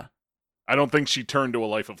 Yeah. I don't think she turned to a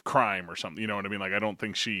life of crime or something. You know what I mean? Like I don't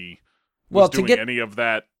think she was doing any of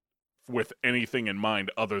that with anything in mind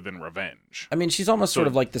other than revenge. I mean, she's almost sort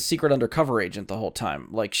of like the secret undercover agent the whole time.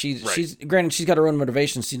 Like she's granted she's got her own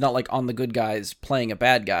motivations. She's not like on the good guys playing a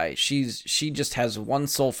bad guy. She just has one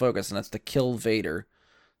sole focus, and that's to kill Vader.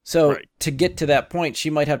 So to get to that point, she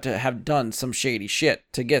might have to have done some shady shit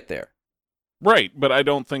to get there. Right, but I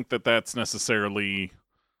don't think that that's necessarily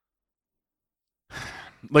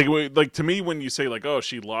like to me when you say like, oh,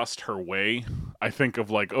 she lost her way, I think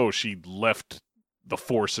of like, oh, she left the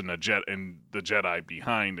Force and the Jedi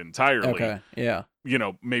behind entirely. Okay, yeah.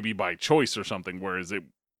 Maybe by choice or something. Whereas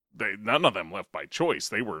none of them left by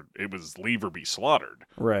choice. It was leave or be slaughtered.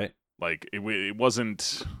 Right. Like it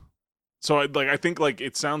wasn't. So I think like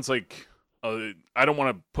it sounds like. I don't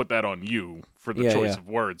want to put that on you for the choice of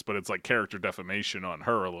words, but it's like character defamation on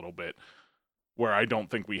her a little bit, where I don't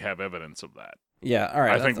think we have evidence of that. Yeah, all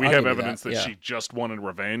right. I think we have evidence that she just wanted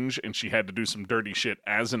revenge and she had to do some dirty shit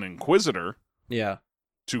as an Inquisitor. Yeah.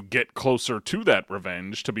 To get closer to that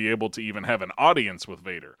revenge, to be able to even have an audience with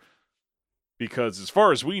Vader. Because as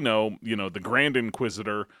far as we know, the Grand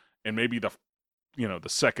Inquisitor and maybe the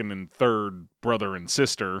second and third brother and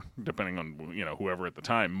sister, depending on, whoever at the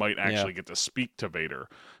time, might actually get to speak to Vader.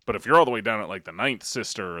 But if you're all the way down at like the 9th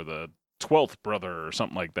sister or the 12th brother or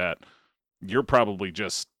something like that, you're probably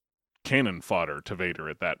just cannon fodder to Vader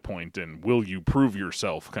at that point, and will you prove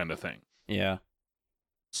yourself kind of thing. Yeah.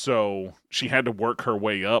 So she had to work her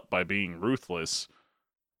way up by being ruthless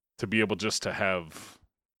to be able just to have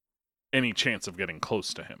any chance of getting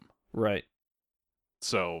close to him. Right.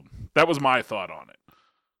 So that was my thought on it.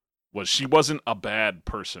 Was she wasn't a bad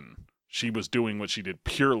person. She was doing what she did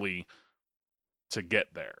purely to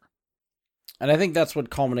get there. And I think that's what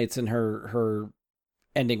culminates in her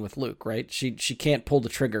ending with Luke, right? She can't pull the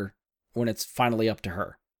trigger when it's finally up to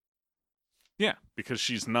her. Yeah, because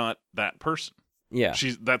she's not that person. Yeah.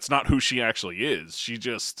 That's not who she actually is. She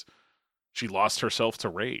lost herself to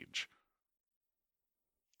rage.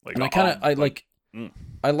 Like, and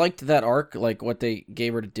I liked that arc, like what they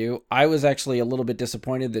gave her to do. I was actually a little bit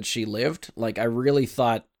disappointed that she lived. Like I really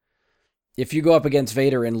thought if you go up against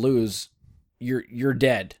Vader and lose, you're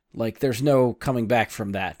dead. Like, there's no coming back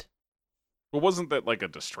from that. Well, wasn't that like a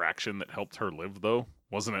distraction that helped her live, though?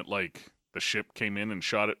 Wasn't it like the ship came in and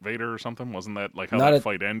shot at Vader or something? Wasn't that like how that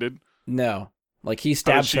fight ended? No. Like, he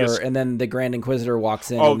stabs her, and then the Grand Inquisitor walks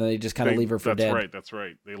in, and then they just kind of leave her for dead. That's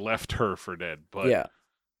right. They left her for dead. But yeah.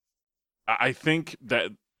 I think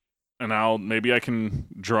that, and maybe I can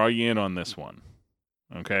draw you in on this one,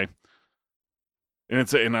 okay?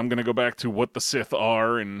 And I'm going to go back to what the Sith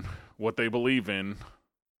are and what they believe in,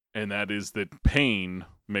 and that is that pain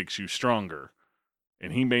makes you stronger.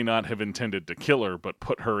 And he may not have intended to kill her, but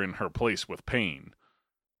put her in her place with pain.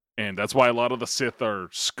 And that's why a lot of the Sith are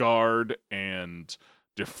scarred and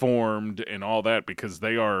deformed and all that, because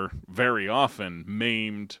they are very often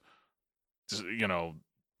maimed,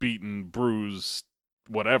 beaten, bruised,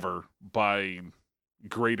 whatever, by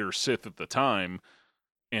greater Sith at the time.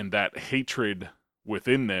 And that hatred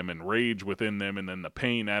within them and rage within them, and then the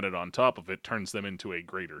pain added on top of it, turns them into a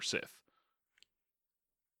greater Sith.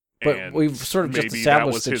 But and we've sort of just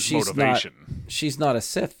established that she's not a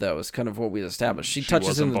Sith, though, is kind of what we established. She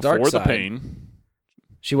touches in the dark side. Pain.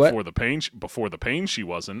 She what? Before the pain, she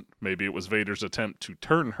wasn't. Maybe it was Vader's attempt to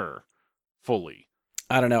turn her fully.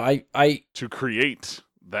 I don't know. To create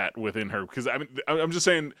that within her, because I'm just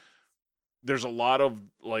saying, there's a lot of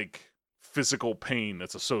like physical pain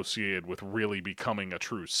that's associated with really becoming a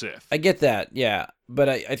true Sith. I get that, yeah, but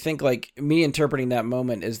I think like me interpreting that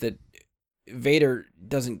moment is that Vader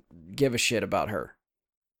doesn't give a shit about her.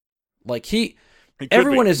 Like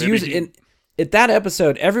everyone is using at that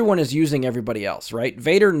episode. Everyone is using everybody else, right?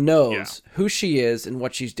 Vader knows who she is and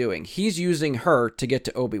what she's doing. He's using her to get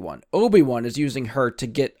to Obi-Wan. Obi-Wan is using her to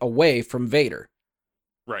get away from Vader.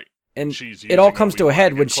 Right. And it all comes to a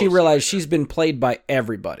head when she realizes she's been played by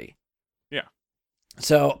everybody. Yeah.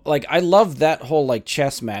 So like I love that whole like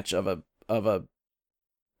chess match of a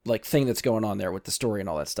like thing that's going on there with the story and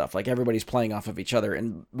all that stuff. Like everybody's playing off of each other,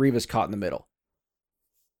 and Reva's caught in the middle.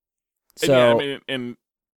 So, and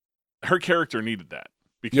her character needed that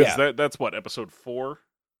because that's what, episode 4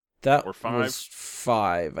 or 5? Was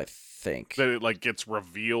 5, I think. That it like gets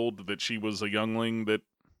revealed that she was a youngling. That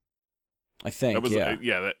I think,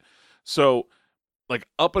 so like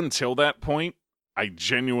up until that point, I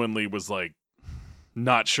genuinely was like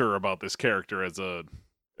not sure about this character as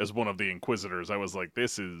one of the Inquisitors. I was like,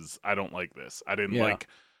 I don't like this. I didn't like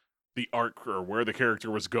the arc or where the character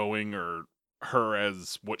was going or her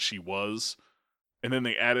as what she was. And then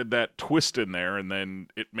they added that twist in there, and then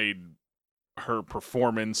it made her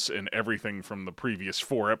performance and everything from the previous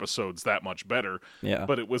 4 episodes that much better. Yeah.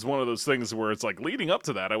 But it was one of those things where it's like leading up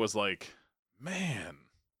to that, I was like, man,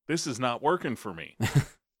 this is not working for me.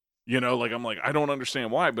 Like I'm like, I don't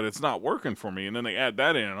understand why, but it's not working for me. And then they add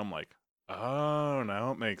that in, and I'm like, oh,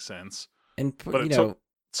 now it makes sense. But it took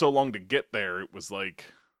so long to get there. It was like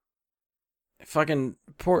fucking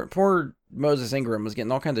poor Moses Ingram was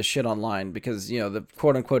getting all kinds of shit online because the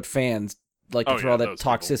quote unquote fans like to throw all that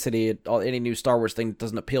toxicity at any new Star Wars thing that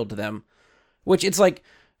doesn't appeal to them. Which it's like,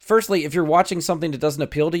 firstly, if you're watching something that doesn't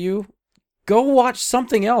appeal to you, go watch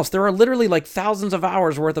something else. There are literally like thousands of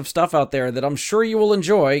hours worth of stuff out there that I'm sure you will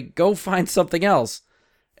enjoy. Go find something else.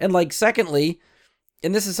 And like, secondly,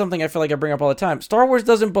 and this is something I feel like I bring up all the time, Star Wars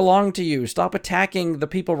doesn't belong to you. Stop attacking the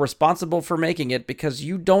people responsible for making it because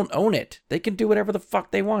you don't own it. They can do whatever the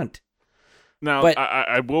fuck they want. Now, but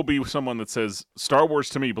I will be someone that says Star Wars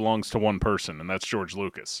to me belongs to one person, and that's George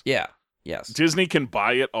Lucas. Yeah. Yes. Disney can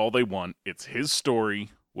buy it all they want. It's his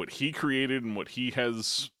story, what he created and what he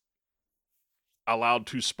has allowed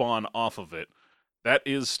to spawn off of it. That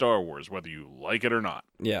is Star Wars, whether you like it or not.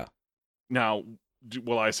 Yeah. Now,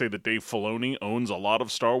 will I say that Dave Filoni owns a lot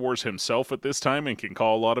of Star Wars himself at this time and can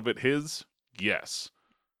call a lot of it his? Yes.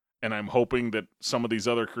 And I'm hoping that some of these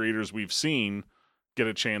other creators we've seen get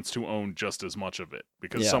a chance to own just as much of it,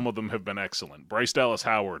 because some of them have been excellent. Bryce Dallas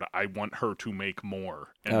Howard, I want her to make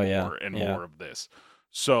more and more of this.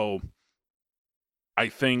 So I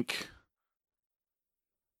think,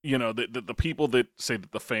 the people that say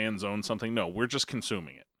that the fans own something, no, we're just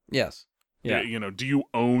consuming it. Yes. Yeah. Do you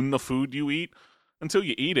own the food you eat? Until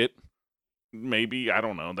you eat it, maybe. I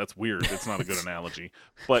don't know. That's weird. It's not a good analogy.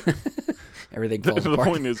 But everything falls apart. The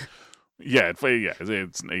point is,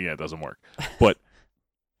 it doesn't work. But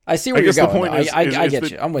I see where you're going. I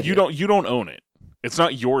get you. I'm with you. You don't own it. It's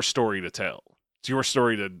not your story to tell. It's your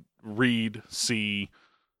story to read, see,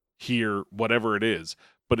 hear, whatever it is.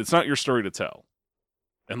 But it's not your story to tell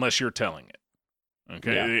unless you're telling it.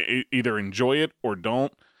 Okay? Yeah. Either enjoy it or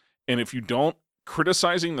don't. And if you don't,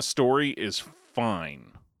 criticizing the story is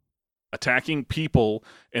fine. Attacking people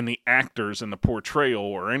and the actors and the portrayal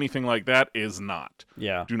or anything like that is not.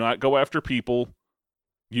 Yeah. Do not go after people.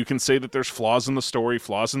 You can say that there's flaws in the story,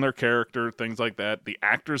 flaws in their character, things like that. The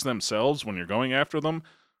actors themselves, when you're going after them,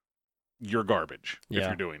 you're garbage if Yeah,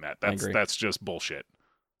 you're doing that. I agree. That's just bullshit.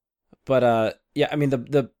 But yeah, I mean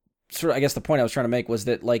the sort of, I guess the point I was trying to make was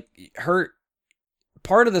that like her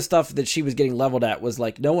part of the stuff that she was getting leveled at was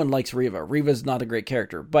like no one likes Reva. Reva's not a great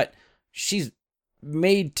character, but she's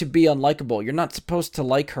made to be unlikable. You're not supposed to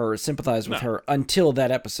like her or sympathize with her until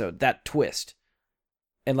that episode, that twist.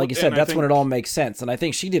 And like you said, that's when it all makes sense. And I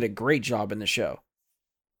think she did a great job in the show.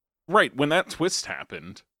 Right. When that twist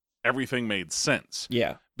happened, everything made sense.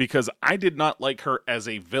 Yeah. Because I did not like her as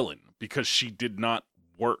a villain because she did not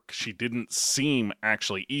work. She didn't seem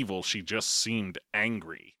actually evil. She just seemed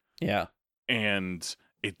angry. Yeah. And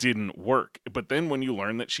it didn't work. But then when you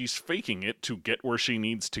learn that she's faking it to get where she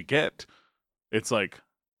needs to get, it's like,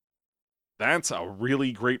 that's a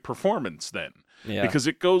really great performance then. Yeah. Because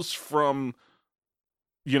it goes from,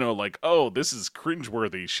 you know, like, oh, this is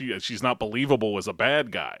cringeworthy. She's not believable as a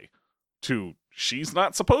bad guy, to she's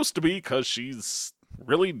not supposed to be because she's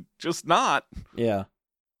really just not. Yeah.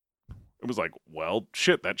 It was like, well,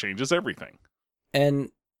 shit, that changes everything.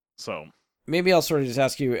 And so maybe I'll sort of just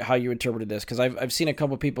ask you how you interpreted this, because I've seen a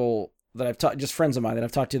couple people that I've talked, just friends of mine that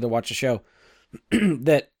I've talked to that watch the show,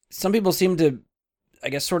 that some people seem to, I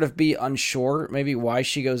guess, sort of be unsure maybe why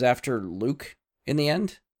she goes after Luke in the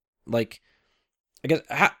end. Like, I guess,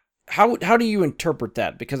 how do you interpret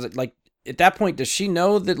that? Because, like, at that point, does she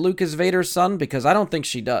know that Luke is Vader's son? Because I don't think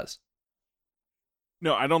she does.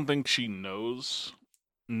 No, I don't think she knows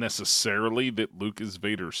necessarily that Luke is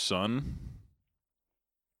Vader's son.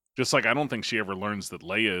 Just like I don't think she ever learns that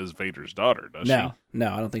Leia is Vader's daughter, does she?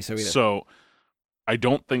 No, I don't think so either. So I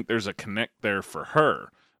don't think there's a connect there for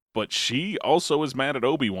her. But she also is mad at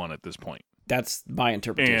Obi-Wan at this point. That's my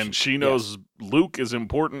interpretation. And she knows Luke is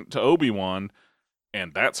important to Obi-Wan,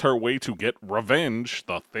 and that's her way to get revenge.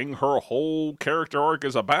 The thing her whole character arc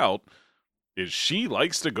is about is she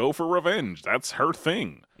likes to go for revenge. That's her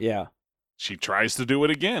thing. Yeah. She tries to do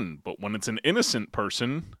it again, but when it's an innocent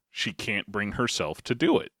person, she can't bring herself to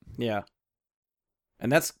do it. Yeah.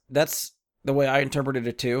 And that's the way I interpreted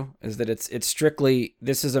it too, is that it's strictly,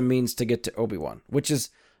 this is a means to get to Obi-Wan, which is,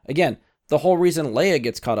 again, the whole reason Leia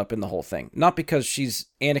gets caught up in the whole thing. Not because she's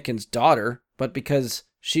Anakin's daughter, but because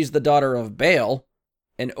she's the daughter of Bail,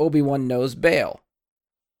 and Obi-Wan knows Bail.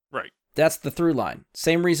 Right. That's the through line.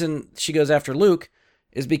 Same reason she goes after Luke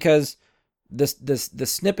is because the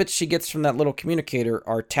snippets she gets from that little communicator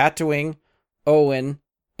are Tatooine, Owen,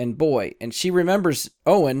 and Boy. And she remembers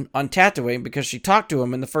Owen on Tatooine because she talked to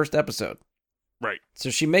him in the first episode. Right. So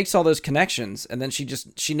she makes all those connections, and then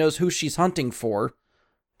she knows who she's hunting for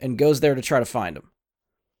and goes there to try to find him.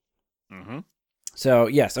 Mm-hmm. So,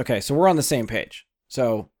 yes, okay, so we're on the same page.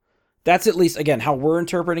 So that's at least, again, how we're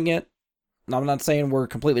interpreting it. I'm not saying we're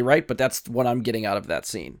completely right, but that's what I'm getting out of that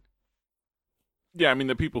scene. Yeah, I mean,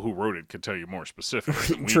 the people who wrote it could tell you more specifics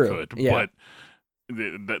than we True, could, yeah.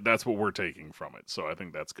 but that's what we're taking from it, so I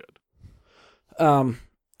think that's good.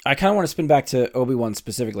 I kind of want to spin back to Obi-Wan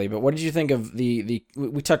specifically, but what did you think of we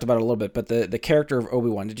talked about it a little bit, but the character of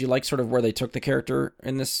Obi-Wan, did you like sort of where they took the character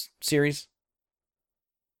in this series?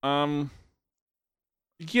 Yeah,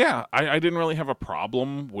 I didn't really have a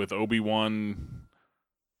problem with Obi-Wan.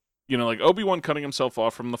 You know, like Obi-Wan cutting himself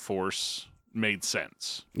off from the Force made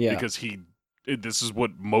sense. Yeah. Because this is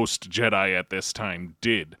what most Jedi at this time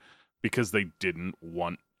did, because they didn't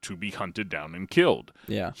want to be hunted down and killed.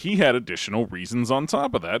 Yeah. He had additional reasons on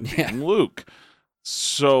top of that, being Luke.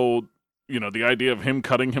 So, you know, the idea of him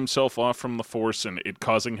cutting himself off from the Force and it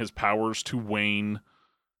causing his powers to wane,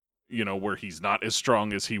 you know, where he's not as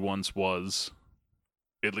strong as he once was,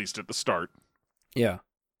 at least at the start. Yeah.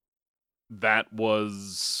 That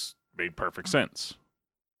made perfect sense.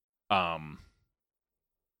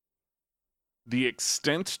 The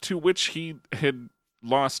extent to which he had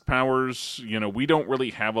lost powers, you know, we don't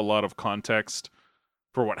really have a lot of context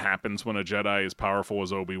for what happens when a Jedi as powerful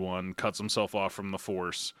as Obi-Wan cuts himself off from the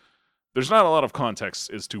Force. There's not a lot of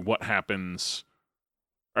context as to what happens.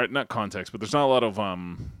 Or not context, but there's not a lot of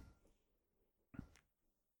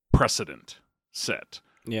precedent set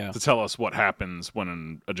to tell us what happens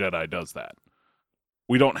when a Jedi does that.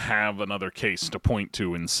 We don't have another case to point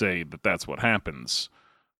to and say that that's what happens.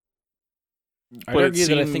 I'd argue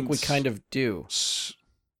that I think we kind of do.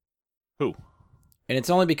 Who? And it's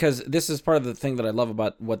only because this is part of the thing that I love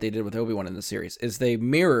about what they did with Obi-Wan in the series, is they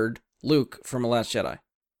mirrored Luke from The Last Jedi.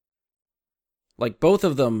 Like, both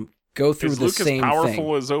of them go through the same thing. Is Luke as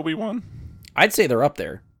powerful as Obi-Wan? I'd say they're up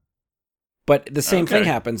there. But the same thing Okay.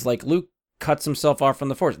 happens. Like Luke cuts himself off from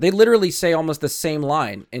the Force. They literally say almost the same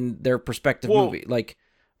line in their respective Well, movie. Like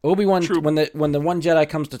Obi-Wan, true. when the one Jedi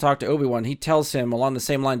comes to talk to Obi-Wan, he tells him along the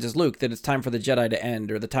same lines as Luke that it's time for the Jedi to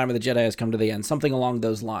end, or the time of the Jedi has come to the end, something along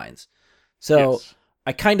those lines. So Yes.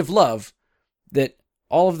 I kind of love that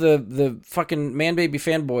all of the fucking man-baby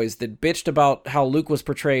fanboys that bitched about how Luke was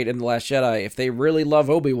portrayed in The Last Jedi, if they really love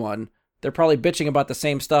Obi-Wan, they're probably bitching about the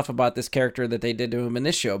same stuff about this character that they did to him in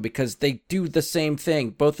this show, because they do the same thing.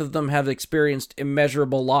 Both of them have experienced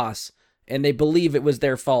immeasurable loss, and they believe it was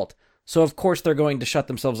their fault. So of course they're going to shut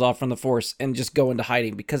themselves off from the Force and just go into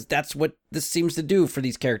hiding, because that's what this seems to do for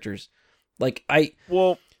these characters. Like,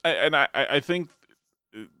 Well, I think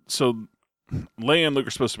so. Leia and Luke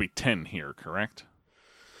are supposed to be 10 here, correct?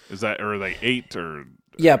 Is that, or are they 8 or?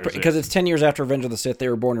 yeah, or is because it- it's 10 years after Revenge of the Sith. They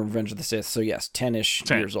were born in Revenge of the Sith, so yes, 10-ish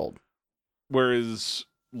 10. years old. Whereas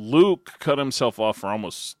Luke cut himself off for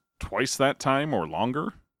almost twice that time or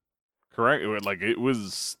longer, correct? It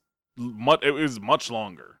was much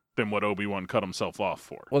longer than what Obi-Wan cut himself off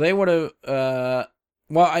for. Well, they would have.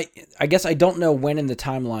 Well, I guess I don't know when in the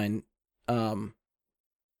timeline,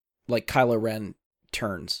 like Kylo Ren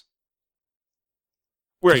turns.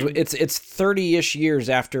 'Cause Right. It's 30-ish years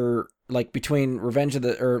after, like between Return of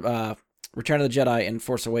the Jedi and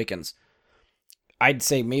Force Awakens. I'd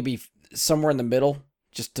say maybe somewhere in the middle,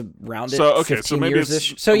 just to round it. So, okay, so 15 maybe years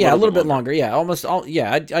it's ish. So a yeah, a little little bit bit longer. Yeah, almost all.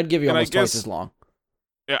 Yeah, I'd give you And I almost twice guess- as long.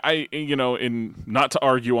 In not to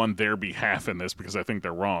argue on their behalf in this because I think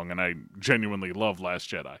they're wrong, and I genuinely love Last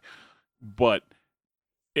Jedi, but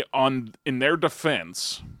in their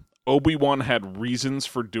defense, Obi-Wan had reasons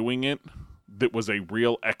for doing it that was a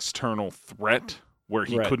real external threat where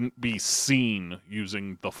he Right. couldn't be seen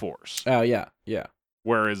using the Force. Oh yeah, yeah,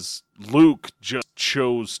 Whereas Luke just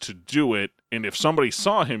chose to do it, and if somebody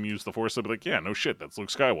saw him use the Force, they'd be like, yeah, no shit, that's Luke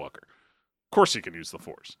Skywalker. Of course he can use the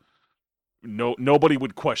Force. Nobody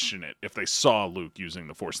would question it if they saw Luke using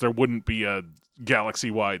the Force. There wouldn't be a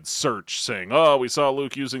galaxy-wide search saying, oh, we saw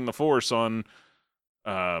Luke using the Force on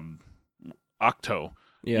Octo.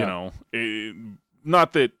 yeah.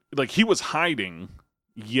 Not that, like, he was hiding,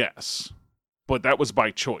 yes, but that was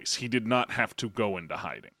by choice. He did not have to go into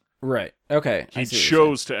hiding. Right. Okay. I He see what you're saying.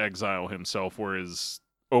 chose to exile himself, whereas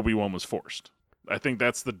Obi-Wan was forced. I think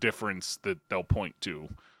that's the difference that they'll point to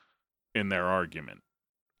in their argument.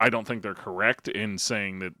 I don't think they're correct in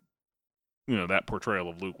saying that, that portrayal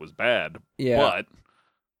of Luke was bad, Yeah.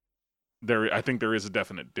 but I think there is a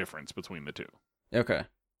definite difference between the two, Okay.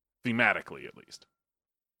 thematically at least.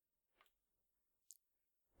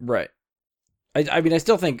 Right. I mean, I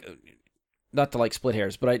still think, not to like split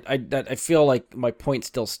hairs, but I feel like my point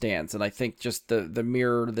still stands, and I think just the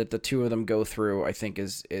mirror that the two of them go through, I think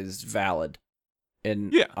is valid,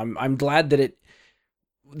 and Yeah. I'm glad that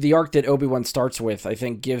the arc that Obi-Wan starts with, I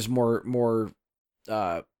think gives more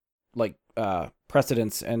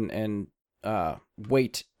precedence and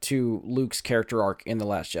weight to Luke's character arc in The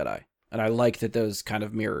Last Jedi, and I like that those kind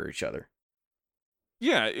of mirror each other.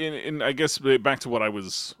 Yeah, and I guess back to what I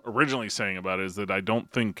was originally saying about it is that I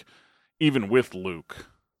don't think, even with Luke,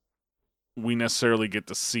 we necessarily get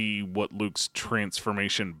to see what Luke's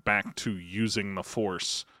transformation back to using the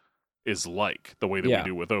Force is like, the way that Yeah. we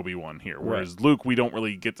do with Obi-Wan here. Right. Whereas Luke, we don't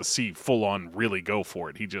really get to see full-on really go for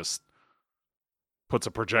it. He just puts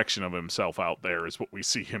a projection of himself out there is what we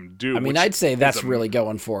see him do. I mean, which I'd say that's is really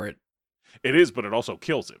going for it. It is, but it also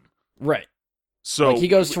kills him. Right. So Like, he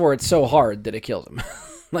goes for it so hard that it kills him.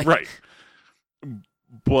 Like, right.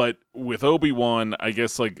 But with Obi-Wan, I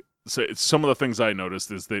guess, some of the things I noticed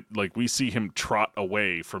is that, we see him trot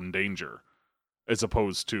away from danger as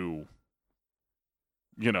opposed to,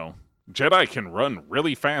 Jedi can run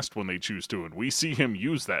really fast when they choose to, and we see him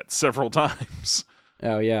use that several times.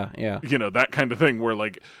 Oh, yeah, yeah. That kind of thing where,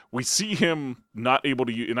 we see him not able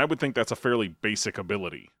to use, and I would think that's a fairly basic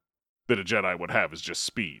ability that a Jedi would have, is just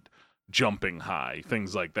speed. Jumping high,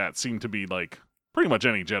 things like that seem to be, pretty much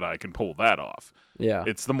any Jedi can pull that off. Yeah.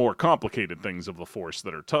 It's the more complicated things of the Force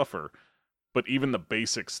that are tougher, but even the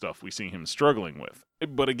basic stuff we see him struggling with.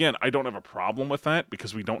 But again, I don't have a problem with that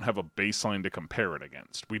because we don't have a baseline to compare it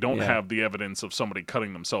against. We don't Yeah. have the evidence of somebody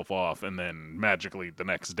cutting themselves off and then magically the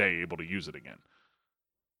next day able to use it again.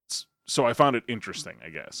 So I found it interesting, I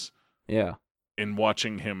guess, Yeah. in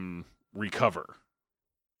watching him recover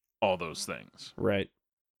all those things. Right.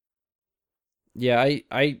 Yeah,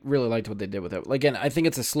 I really liked what they did with it. Again, I think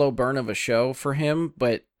it's a slow burn of a show for him,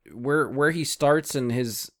 but where he starts and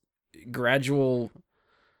his gradual,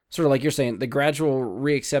 sort of like you're saying, the gradual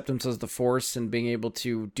reacceptance of the Force and being able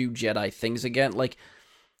to do Jedi things again,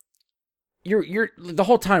 you're the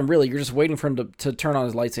whole time really you're just waiting for him to turn on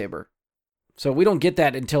his lightsaber, So we don't get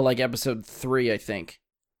that until like episode 3, I think.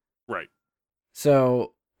 Right.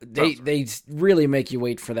 So Sounds they really make you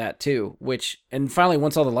wait for that too. And finally,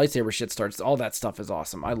 once all the lightsaber shit starts, all that stuff is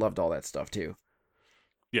awesome. I loved all that stuff too.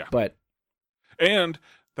 Yeah. But And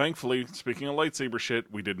thankfully, speaking of lightsaber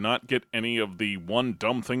shit, we did not get any of the one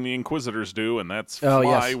dumb thing the Inquisitors do, and that's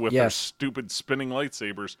fly with their stupid spinning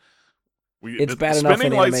lightsabers. It's bad enough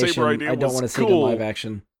in animation. I don't want to see it in cool, live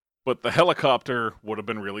action. But the helicopter would have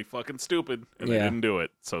been really fucking stupid, and they didn't do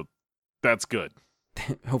it. So that's good.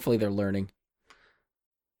 Hopefully they're learning.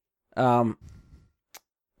 Another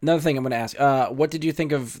thing I'm going to ask. What did you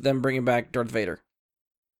think of them bringing back Darth Vader?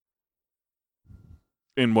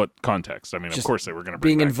 In what context? I mean, Just of course they were going to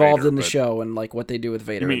bring being back involved Vader, in the but show and like what they do with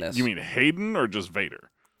Vader in this. You mean Hayden or just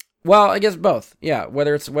Vader? Well, I guess both. Yeah,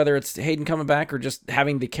 whether it's Hayden coming back or just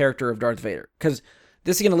having the character of Darth Vader. Because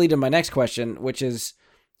this is going to lead to my next question, which is,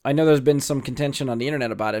 I know there's been some contention on the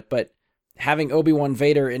internet about it, but having Obi-Wan,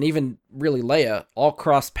 Vader, and even really Leia all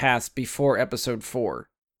cross paths before Episode 4,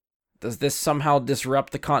 does this somehow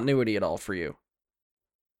disrupt the continuity at all for you?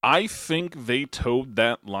 I think they towed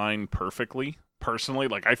that line perfectly. Personally,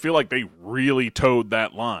 like I feel like they really towed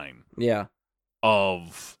that line. Yeah.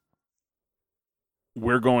 Of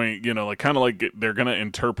we're going, like kind of like they're going to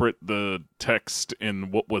interpret the text in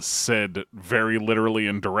what was said very literally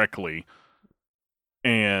and directly,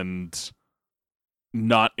 and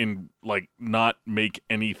not make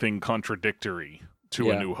anything contradictory to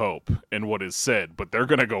A New Hope and what is said, but they're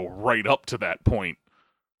going to go right up to that point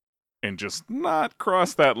and just not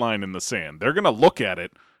cross that line in the sand. They're going to look at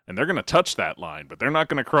it and they're going to touch that line, but they're not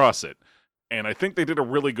going to cross it. And I think they did a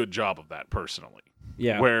really good job of that personally.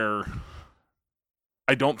 Yeah. Where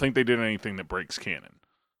I don't think they did anything that breaks canon.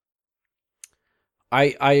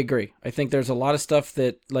 I agree. I think there's a lot of stuff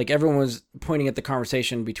that, like, everyone was pointing at the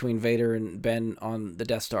conversation between Vader and Ben on the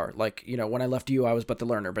Death Star. Like, when I left you, I was but the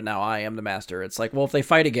learner, but now I am the master. It's like, well, if they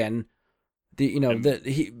fight again,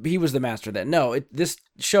 he was the master then. No, this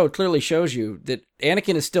show clearly shows you that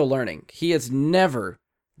Anakin is still learning. He has never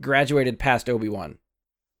graduated past Obi-Wan.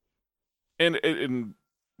 And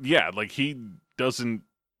yeah, like he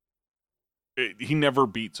never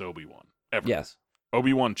beats Obi-Wan, ever. Yes.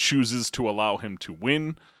 Obi-Wan chooses to allow him to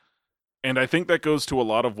win. And I think that goes to a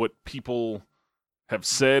lot of what people have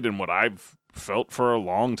said and what I've felt for a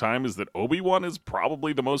long time is that Obi-Wan is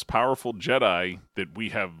probably the most powerful Jedi that we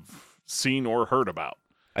have seen or heard about.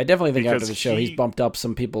 I definitely think after the show he's bumped up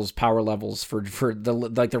some people's power levels for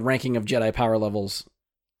the ranking of Jedi power levels.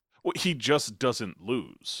 Well, he just doesn't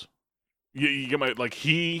lose. You get my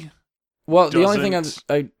Well, the only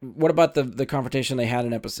thing what about the confrontation they had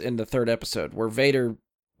in the third episode where Vader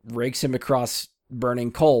rakes him across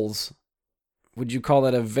burning coals? Would you call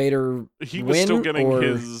that a Vader He was still getting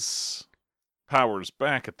his powers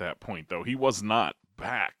back at that point, though. He was not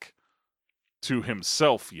back to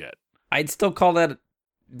himself yet. I'd still call that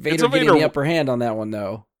Vader getting the upper hand on that one,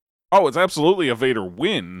 though. Oh, it's absolutely a Vader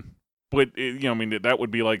win, but that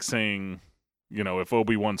would be like saying, if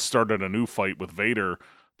Obi-Wan started a new fight with Vader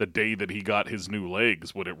the day that he got his new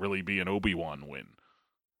legs, would it really be an Obi-Wan win?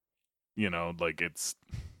 It's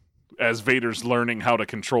as Vader's learning how to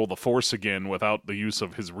control the Force again without the use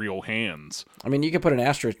of his real hands. I mean, you could put an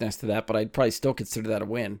asterisk next to that, but I'd probably still consider that a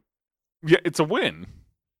win. Yeah, it's a win.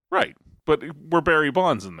 Right. But we're Barry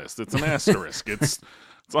Bonds in this. It's an asterisk. It's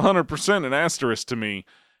 100% an asterisk to me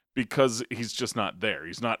because he's just not there.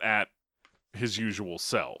 He's not at his usual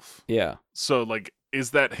self. Yeah. So,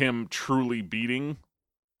 is that him truly beating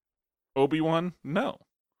Obi-Wan? No.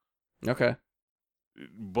 Okay.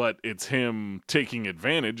 But it's him taking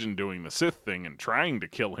advantage and doing the Sith thing and trying to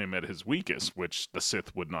kill him at his weakest, which the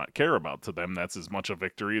Sith would not care about. To them, that's as much a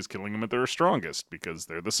victory as killing him at their strongest because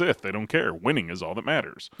they're the Sith. They don't care. Winning is all that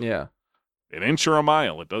matters. Yeah. An inch or a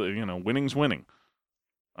mile. It does. Winning's winning.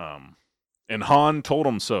 And Han told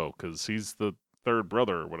him so because he's the third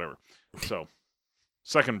brother or whatever. So,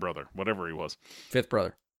 second brother, whatever he was. Fifth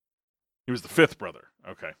brother. He was the fifth brother.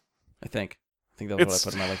 Okay. I think that's what I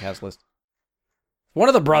put in my house list. One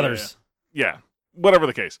of the brothers. Yeah. Whatever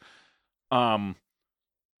the case.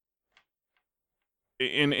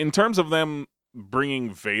 In terms of them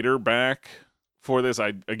bringing Vader back for this,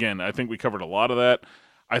 I think we covered a lot of that.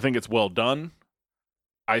 I think it's well done.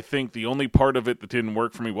 I think the only part of it that didn't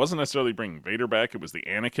work for me wasn't necessarily bringing Vader back. It was the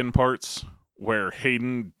Anakin parts where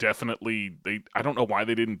Hayden definitely, I don't know why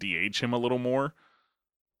they didn't de-age him a little more.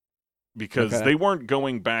 Because they weren't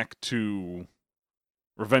going back to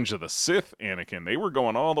Revenge of the Sith Anakin. They were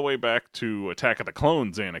going all the way back to Attack of the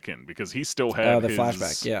Clones Anakin because he still had the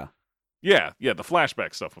flashback, yeah. Yeah, the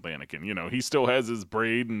flashback stuff with Anakin. He still has his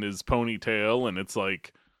braid and his ponytail, and it's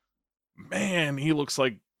like, man, he looks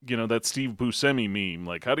like, that Steve Buscemi meme.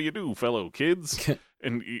 Like, how do you do, fellow kids?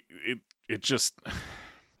 And it just...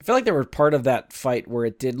 I feel like there were part of that fight where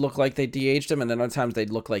it did look like they de-aged him, and then other times they'd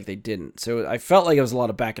look like they didn't. So I felt like it was a lot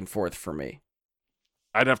of back and forth for me.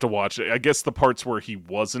 I'd have to watch it. I guess the parts where he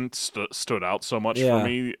wasn't stood out so much for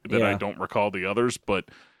me that I don't recall the others. But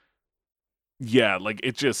yeah, like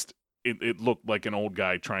it looked like an old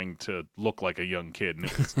guy trying to look like a young kid, and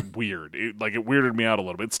it was weird. It weirded me out a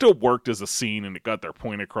little bit. It still worked as a scene, and it got their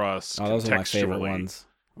point across. Oh, those are my favorite ones.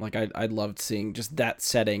 Like I loved seeing just that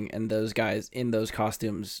setting and those guys in those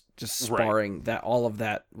costumes just sparring. Right. That all of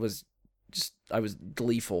that was just, I was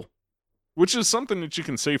gleeful. Which is something that you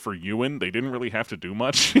can say for Ewan. They didn't really have to do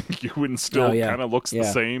much. Ewan still kind of looks the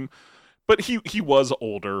same, but he was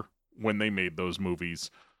older when they made those movies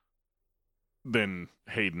than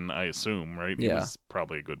Hayden, I assume, right? He was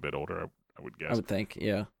probably a good bit older, I would guess. I would think,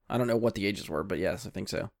 yeah. I don't know what the ages were, but yes, I think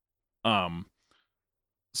so.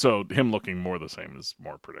 So him looking more the same is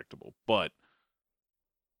more predictable. But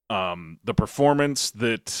the performance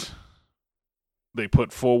that they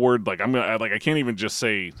put forward, I can't even just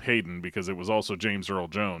say Hayden because it was also James Earl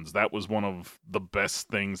Jones. That was one of the best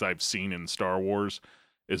things I've seen in Star Wars,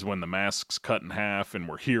 is when the mask's cut in half and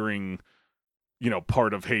we're hearing,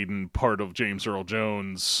 part of Hayden, part of James Earl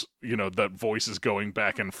Jones, that voice is going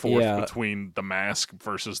back and forth between the mask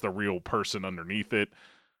versus the real person underneath it.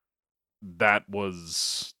 That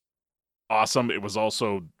was awesome. It was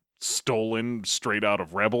also stolen straight out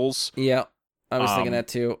of Rebels. Yeah, I was thinking that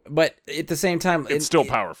too. But at the same time... It's still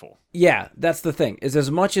powerful. Yeah, that's the thing. Is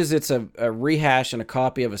as much as it's a rehash and a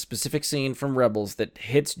copy of a specific scene from Rebels that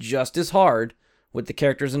hits just as hard with the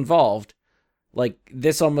characters involved, like,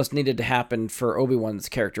 this almost needed to happen for Obi-Wan's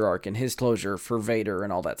character arc and his closure for Vader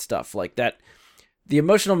and all that stuff. Like, that... The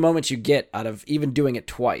emotional moments you get out of even doing it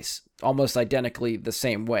twice, almost identically the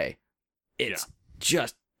same way, it's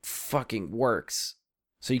just fucking works.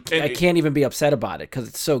 So I can't even be upset about it because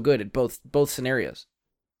it's so good at both scenarios.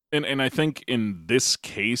 And I think in this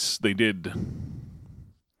case they did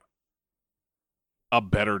a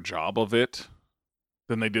better job of it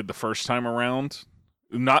than they did the first time around.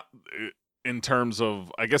 Not in terms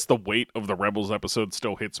of, I guess the weight of the Rebels episode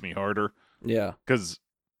still hits me harder. Yeah, because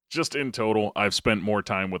just in total, I've spent more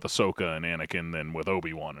time with Ahsoka and Anakin than with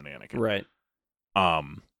Obi-Wan and Anakin. Right.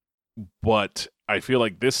 But I feel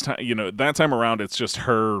like this time, that time around, it's just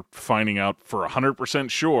her finding out for 100%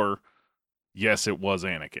 sure, yes, it was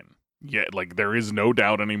Anakin. Yeah, like, there is no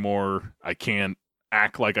doubt anymore. I can't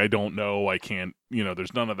act like I don't know. I can't,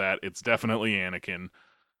 there's none of that. It's definitely Anakin.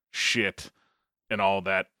 Shit. And all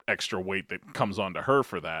that extra weight that comes onto her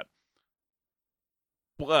for that.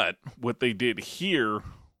 But what they did here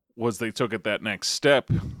was they took it that next step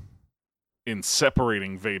in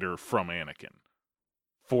separating Vader from Anakin.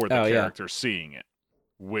 For the character seeing it,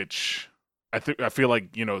 which I feel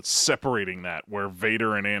like, separating that, where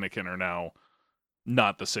Vader and Anakin are now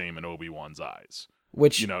not the same in Obi-Wan's eyes.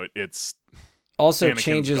 Which it's also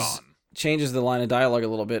Anakin's changes the line of dialogue a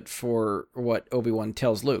little bit for what Obi-Wan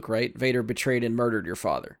tells Luke, right? Vader betrayed and murdered your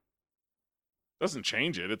father. Doesn't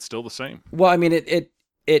change it. It's still the same. Well, I mean, it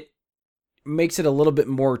makes it a little bit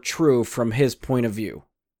more true from his point of view,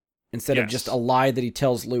 instead of just a lie that he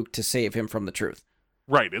tells Luke to save him from the truth.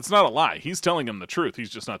 Right, it's not a lie. He's telling him the truth. He's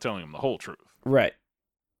just not telling him the whole truth. Right.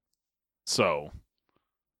 So,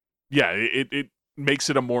 yeah, it makes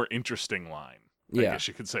it a more interesting line. I guess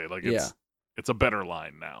you could say. Like, it's a better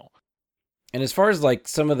line now. And as far as like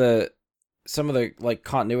some of the like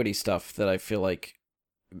continuity stuff that I feel like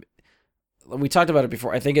we talked about it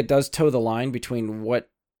before, I think it does toe the line between what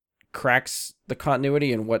cracks the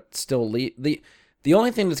continuity and what still the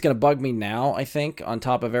only thing that's going to bug me now, I think, on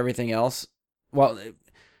top of everything else. Well,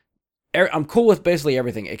 I'm cool with basically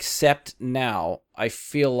everything, except now I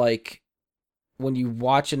feel like when you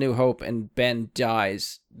watch A New Hope and Ben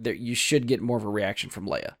dies, you should get more of a reaction from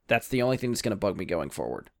Leia. That's the only thing that's going to bug me going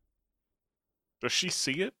forward. Does she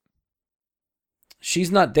see it?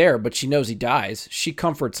 She's not there, but she knows he dies. She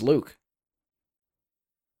comforts Luke.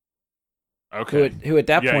 Okay. Who at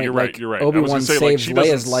that point, you're like, right. Obi-Wan saves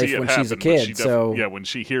Leia's life when she's a kid. So when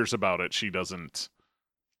she hears about it, she doesn't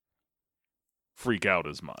freak out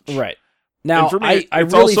as much. Right. Now, for me, I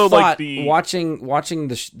really thought, like watching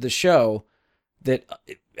the show, that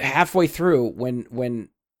halfway through, when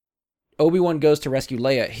Obi-Wan goes to rescue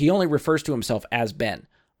Leia, he only refers to himself as Ben.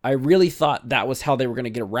 I really thought that was how they were going to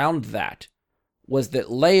get around that, was that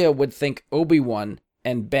Leia would think Obi-Wan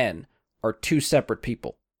and Ben are two separate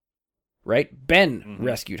people. Right? Ben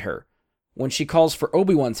rescued her. When she calls for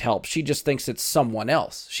Obi-Wan's help, she just thinks it's someone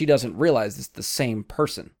else. She doesn't realize it's the same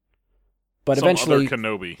person. But Some eventually, other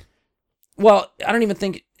Kenobi. Well, I don't even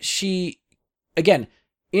think again,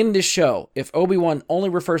 in this show, if Obi-Wan only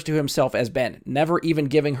refers to himself as Ben, never even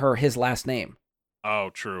giving her his last name. Oh,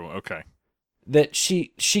 true. Okay. That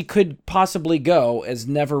she could possibly go as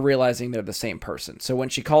never realizing they're the same person. So when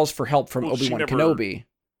she calls for help from Obi-Wan Kenobi...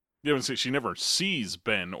 Yeah, she never sees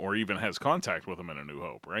Ben or even has contact with him in A New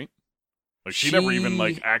Hope, right? Like, she never even,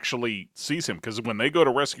 like, actually sees him. Because when they go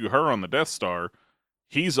to rescue her on the Death Star,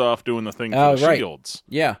 he's off doing the thing for the shields.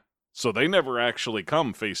 Yeah. So they never actually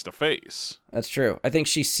come face to face. That's true. I think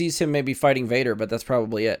she sees him maybe fighting Vader, but that's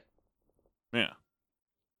probably it. Yeah.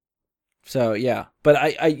 So, yeah. But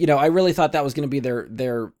I really thought that was going to be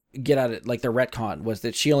their get at it, like their retcon, was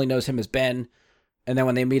that she only knows him as Ben, and then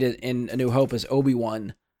when they meet it in A New Hope as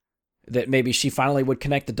Obi-Wan, that maybe she finally would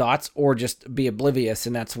connect the dots or just be oblivious,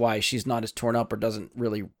 and that's why she's not as torn up or doesn't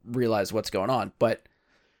really realize what's going on. But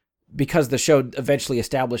because the show eventually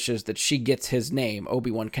establishes that she gets his name,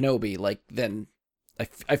 Obi-Wan Kenobi, like, then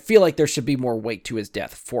I feel like there should be more weight to his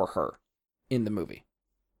death for her in the movie.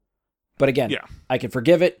 But again, yeah. I can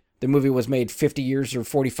forgive it. The movie was made 50 years or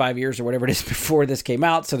 45 years or whatever it is before this came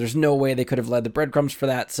out, so there's no way they could have led the breadcrumbs for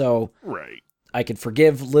that. So right. I could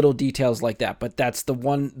forgive little details like that, but that's the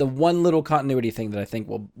one little continuity thing that I think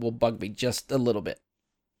will bug me just a little bit.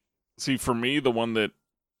 See, for me, the one that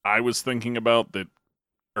I was thinking about that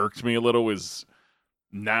irked me a little is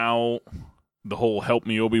now the whole "Help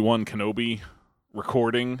Me Obi-Wan Kenobi"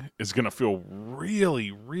 recording is going to feel really,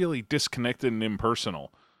 really disconnected and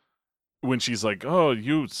impersonal. When she's like, "Oh,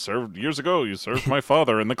 you served my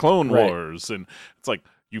father in the Clone Wars," and it's like,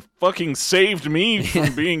 you fucking saved me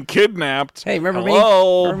from being kidnapped. Hey, remember me?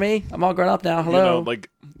 Remember me? I'm all grown up now. Hello. You know, like,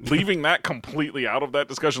 leaving that completely out of that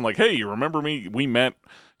discussion. Like, hey, you remember me? We met.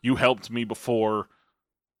 You helped me before.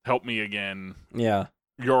 Help me again. Yeah.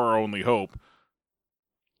 You're our only hope.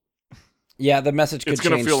 Yeah, the message could change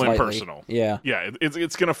slightly. It's going to feel impersonal. Yeah. Yeah,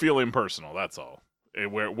 it's going to feel impersonal. That's all.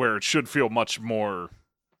 Where it should feel much more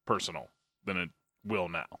personal than it will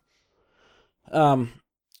now.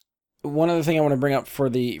 One other thing I want to bring up for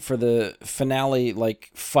the finale, like,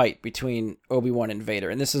 fight between Obi-Wan and Vader,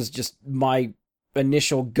 and this is just my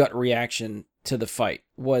initial gut reaction to the fight,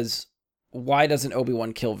 was why doesn't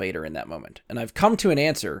Obi-Wan kill Vader in that moment? And I've come to an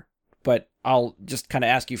answer, but I'll just kind of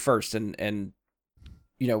ask you first and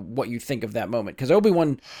you know what you think of that moment, because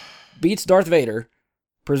Obi-Wan beats Darth Vader.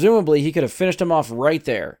 Presumably he could have finished him off right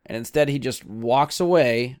there, and instead he just walks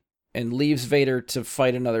away and leaves Vader to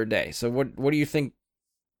fight another day. So what do you think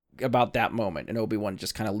about that moment and Obi-Wan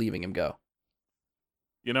just kind of leaving him go?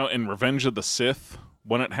 You know, in Revenge of the Sith,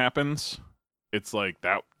 when it happens, it's like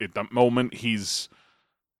that at that moment he's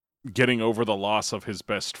getting over the loss of his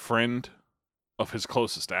best friend, of his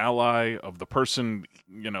closest ally, of the person,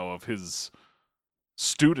 you know, of his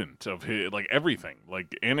student, of his, like, everything.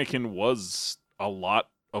 Like, Anakin was a lot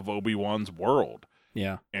of Obi-Wan's world.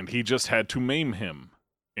 Yeah. And he just had to maim him.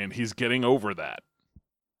 And he's getting over that.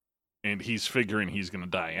 And he's figuring he's going to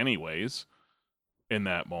die anyways in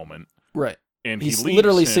that moment. Right. And he's he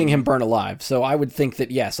literally seeing him burn alive. So I would think that,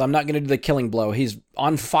 yes, I'm not going to do the killing blow. He's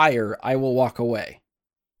on fire. I will walk away.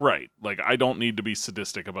 Right. Like, I don't need to be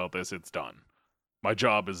sadistic about this. It's done. My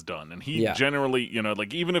job is done. And he generally, you know,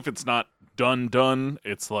 like, even if it's not done,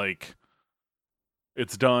 it's like,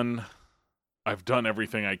 it's done. I've done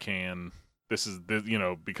everything I can. This is, you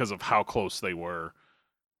know, because of how close they were.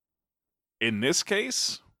 In this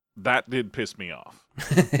case, that did piss me off.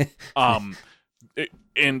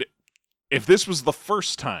 And if this was the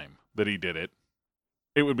first time that he did it,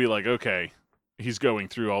 it would be like, okay, he's going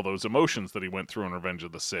through all those emotions that he went through in Revenge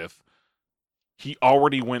of the Sith. He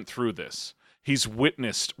already went through this. He's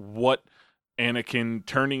witnessed what Anakin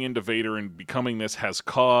turning into Vader and becoming this has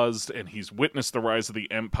caused, and he's witnessed the rise of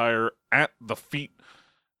the Empire at the feet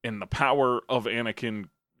and the power of Anakin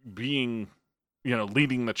being, you know,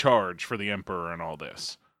 leading the charge for the Emperor and all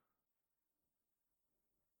this.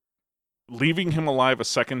 Leaving him alive a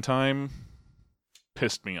second time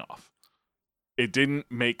pissed me off. It didn't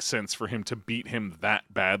make sense for him to beat him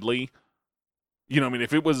that badly. You know, I mean,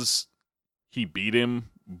 if it was he beat him,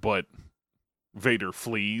 but Vader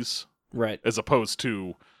flees, right, as opposed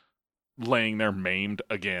to laying there maimed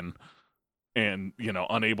again and, you know,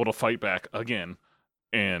 unable to fight back again,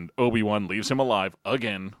 and Obi-Wan leaves him alive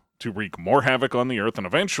again to wreak more havoc on the Earth and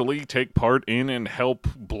eventually take part in and help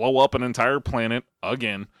blow up an entire planet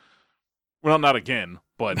again. Well, not again,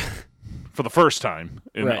 but for the first time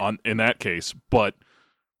in that case. But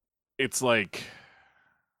it's like,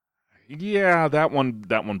 yeah, that one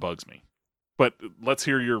bugs me. But let's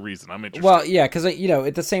hear your reason. I'm interested. Well, yeah, because, you know,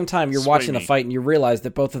 at the same time, you're watching the me. fight and you realize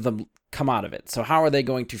that both of them come out of it. So how are they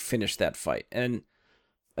going to finish that fight? And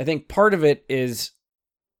I think part of it is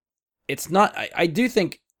it's not. I do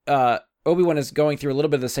think Obi-Wan is going through a little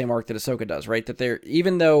bit of the same arc that Ahsoka does, right? That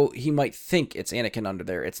even though he might think it's Anakin under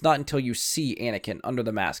there, it's not until you see Anakin under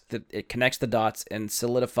the mask that it connects the dots and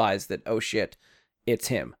solidifies that, oh shit, it's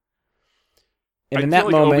him. And in that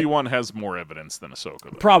moment, Obi-Wan has more evidence than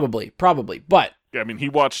Ahsoka, though. Probably. But yeah, I mean, he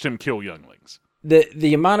watched him kill younglings.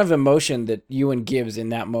 the amount of emotion that Ewan gives in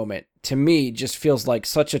that moment, to me, just feels like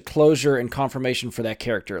such a closure and confirmation for that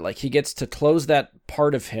character. Like, he gets to close that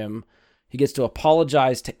part of him. He gets to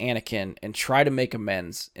apologize to Anakin and try to make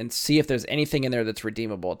amends and see if there's anything in there that's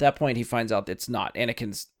redeemable. At that point, he finds out it's not.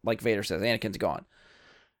 Anakin's, like Vader says, Anakin's gone.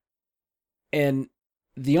 And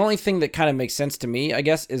the only thing that kind of makes sense to me, I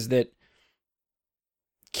guess, is that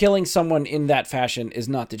killing someone in that fashion is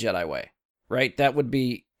not the Jedi way, right? That would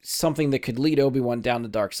be something that could lead Obi-Wan down the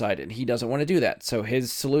dark side, and he doesn't want to do that. So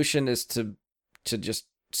his solution is to just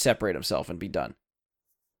separate himself and be done.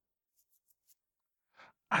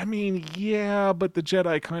 I mean, yeah, but the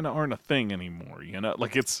Jedi kind of aren't a thing anymore, you know?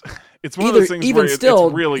 Like, it's one of those things even where still,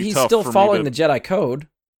 it's really he's tough still for following me the Jedi code.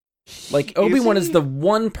 Like, Obi-Wan is the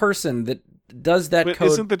one person that does that but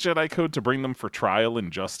code. Isn't the Jedi code to bring them for trial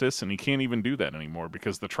and justice? And he can't even do that anymore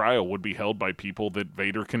because the trial would be held by people that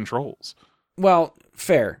Vader controls. Well,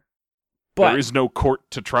 fair. But there is no court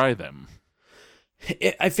to try them.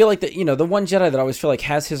 I feel like that, the one Jedi that I always feel like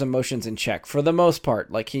has his emotions in check for the most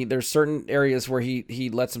part. Like, there's certain areas where he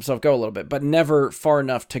lets himself go a little bit, but never far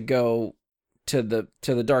enough to go to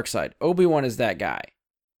the dark side. Obi-Wan is that guy.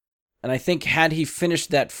 And I think had he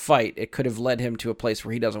finished that fight, it could have led him to a place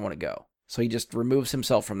where he doesn't want to go. So he just removes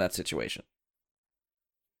himself from that situation.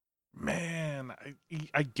 Man,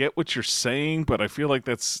 I get what you're saying, but I feel like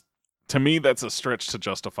to me, that's a stretch to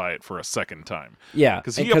justify it for a second time. Yeah.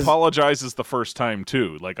 Because he apologizes the first time,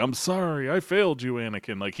 too. Like, I'm sorry, I failed you,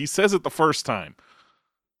 Anakin. Like, he says it the first time.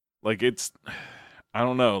 Like, I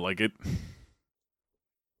don't know, like, it...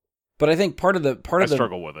 But I think part of I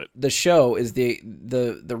struggle with it. The show is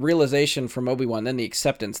the realization from Obi-Wan, then the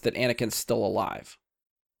acceptance that Anakin's still alive.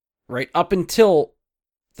 Right? Up until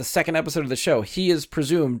the second episode of the show, he is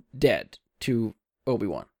presumed dead to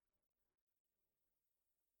Obi-Wan.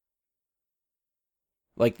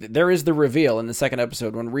 Like, there is the reveal in the second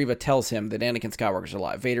episode when Reva tells him that Anakin Skywalker's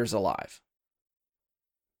alive. Vader's alive.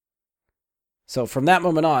 So from that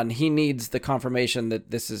moment on, he needs the confirmation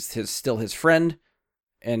that this is still his friend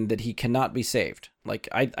and that he cannot be saved. Like,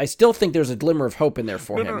 I still think there's a glimmer of hope in there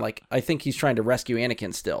for him. No. Like, I think he's trying to rescue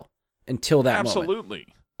Anakin still until that moment. Absolutely.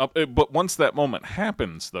 But once that moment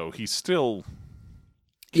happens, though, he's still...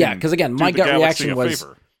 Yeah, because again, my gut reaction was...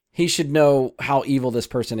 favor. He should know how evil this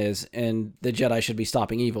person is, and the Jedi should be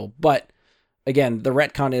stopping evil. But again, the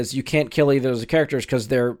retcon is you can't kill either of those characters because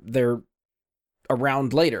they're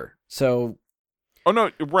around later. So, oh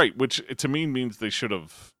no, right? Which to me means they should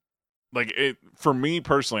have, like, for me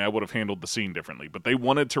personally, I would have handled the scene differently. But they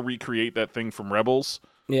wanted to recreate that thing from Rebels,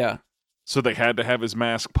 yeah. So they had to have his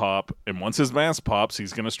mask pop, and once his mask pops,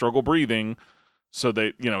 he's going to struggle breathing. So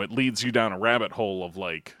that it leads you down a rabbit hole of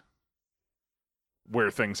like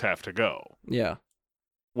where things have to go. Yeah.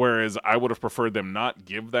 Whereas I would have preferred them not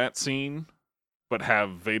give that scene, but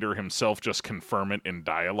have Vader himself just confirm it in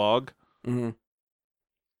dialogue. Mm-hmm.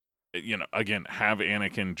 Again, have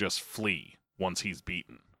Anakin just flee once he's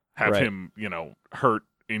beaten. Have Right. him, hurt,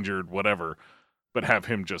 injured, whatever, but have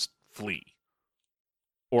him just flee.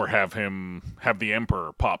 Or have the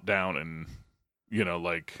Emperor pop down and,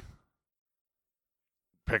 like,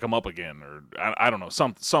 pick him up again. Or, I don't know,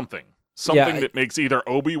 something. Something that makes either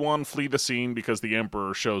Obi-Wan flee the scene because the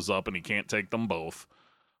Emperor shows up and he can't take them both,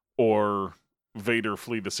 or Vader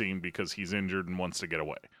flee the scene because he's injured and wants to get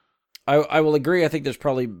away. I will agree. I think there's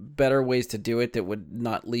probably better ways to do it that would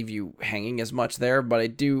not leave you hanging as much there,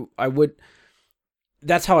 but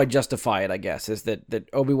that's how I justify it, I guess, is that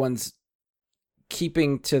Obi-Wan's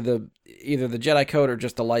keeping to either the Jedi code or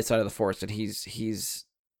just the light side of the Force, and he's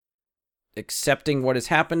accepting what has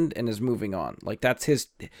happened and is moving on. Like, that's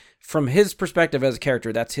from his perspective as a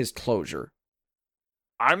character, that's his closure.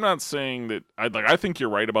 I'm not saying that I think you're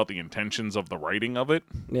right about the intentions of the writing of it.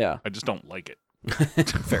 Yeah. I just don't like it.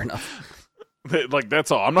 Fair enough. Like,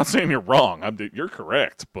 that's all. I'm not saying you're wrong. You're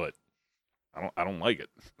correct, but I don't like it.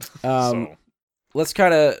 So let's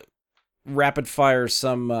kind of rapid fire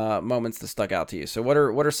some moments that stuck out to you. So what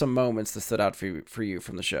are some moments that stood out for you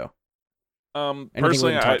from the show?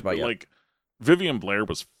 Personally, like Vivian Blair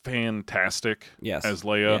was fantastic. Yes. As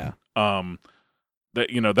Leia.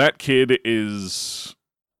 Yeah. That kid is,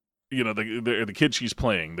 the kid she's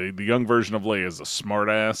playing, the young version of Leia is a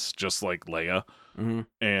smartass, just like Leia. Mm-hmm.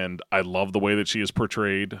 And I love the way that she is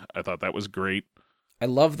portrayed. I thought that was great. I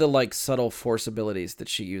love the like subtle Force abilities that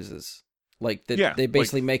she uses. Like that, Yeah, they like-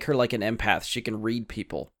 basically make her like an empath. She can read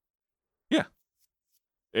people.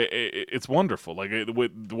 It's wonderful. Like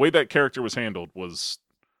the way that character was handled was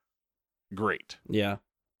great. Yeah.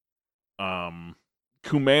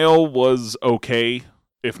 Kumail was okay,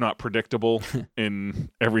 if not predictable, in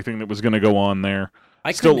everything that was going to go on there.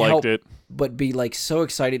 I Still couldn't liked help it. but be like so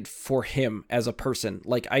excited for him as a person.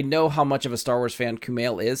 Like I know how much of a Star Wars fan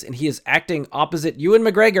Kumail is, and he is acting opposite Ewan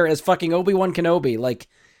McGregor as fucking Obi-Wan Kenobi. Like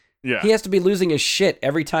Yeah, he has to be losing his shit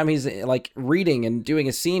every time he's like reading and doing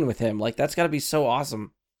a scene with him. Like that's got to be so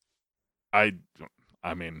awesome. I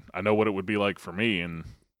mean, I know what it would be like for me, and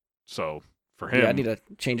so for him, Yeah, I need a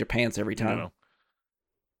change of pants every you time. know,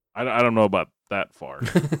 I don't know about that far,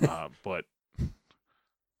 but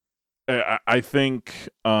I think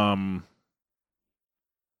some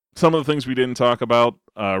of the things we didn't talk about.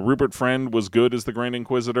 Rupert Friend was good as the Grand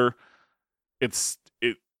Inquisitor.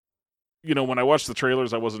 When I watched the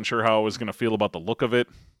trailers, I wasn't sure how I was going to feel about the look of it.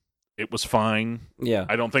 It was fine. Yeah.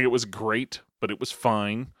 I don't think it was great, but it was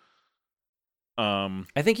fine.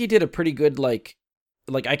 I think he did a pretty good like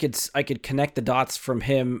I could connect the dots from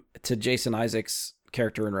him to Jason Isaacs'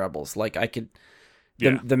 character in Rebels. Like I could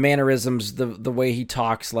the mannerisms, the way he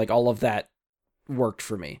talks, like all of that worked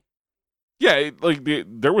for me. Yeah,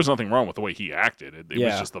 there was nothing wrong with the way he acted. It was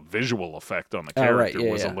Yeah. just the visual effect on the Oh, character right.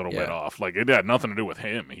 Yeah, was a yeah, little yeah. bit off. Like it had nothing to do with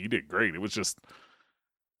him. He did great. It was just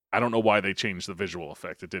I don't know why they changed the visual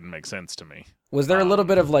effect. It didn't make sense to me. Was there a little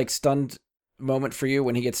bit of like stunned moment for you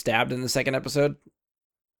when he gets stabbed in the second episode?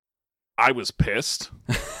 I was pissed.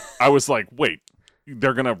 I was like, wait,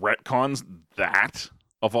 they're gonna retcon that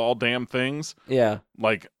of all damn things? Yeah.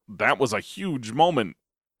 Like that was a huge moment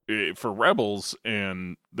for Rebels,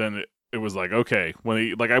 and then it was like, okay, when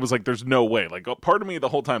he I was like, there's no way. Like part of me the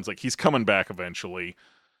whole time's like, he's coming back eventually.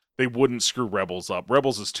 They wouldn't screw Rebels up.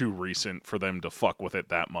 Rebels is too recent for them to fuck with it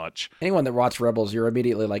that much. Anyone that watched Rebels, you're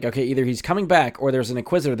immediately like, okay, either he's coming back or there's an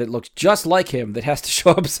Inquisitor that looks just like him that has to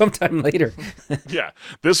show up sometime later. Yeah,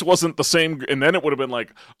 this wasn't the same, and then it would have been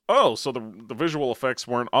like, oh, so the visual effects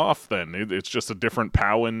weren't off then. It's just a different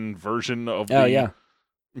Powan version of the, Oh, yeah.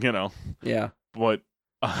 Yeah. Yeah. But,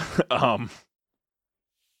 I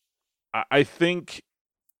think,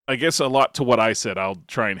 I guess a lot to what I said, I'll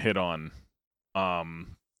try and hit on.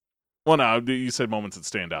 Well, no, you said moments that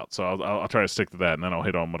stand out, so I'll try to stick to that, and then I'll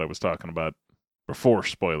hit on what I was talking about before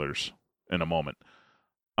spoilers in a moment.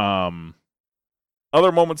 Other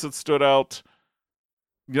moments that stood out,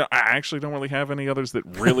 I actually don't really have any others that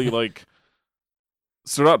really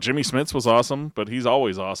stood out. Jimmy Smits was awesome, but he's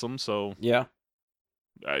always awesome, so Yeah.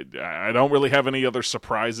 I don't really have any other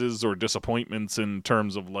surprises or disappointments in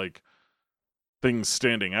terms of things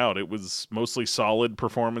standing out. It was mostly solid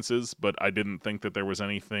performances, but I didn't think that there was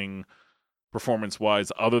anything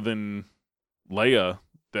performance-wise other than Leia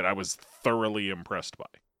that I was thoroughly impressed by.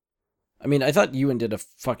 I mean, I thought Ewan did a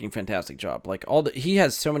fucking fantastic job. Like he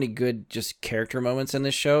has so many good just character moments in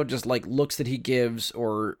this show, just like looks that he gives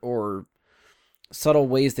or subtle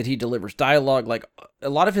ways that he delivers dialogue. Like a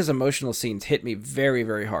lot of his emotional scenes hit me very,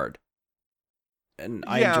 very hard. And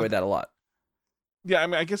I enjoyed that a lot. Yeah, I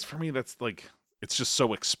mean, I guess for me that's it's just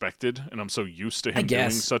so expected, and I'm so used to him doing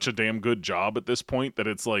such a damn good job at this point that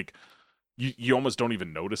it's like you almost don't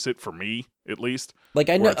even notice it, for me at least. Like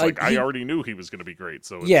I know, it's I already knew he was going to be great.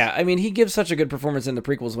 So yeah, I mean, he gives such a good performance in the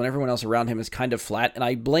prequels when everyone else around him is kind of flat, and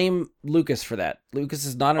I blame Lucas for that. Lucas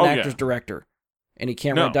is not an actor's director, and he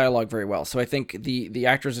can't write dialogue very well. So I think the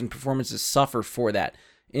actors and performances suffer for that.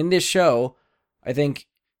 In this show, I think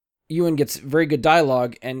Ewan gets very good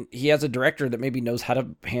dialogue, and he has a director that maybe knows how to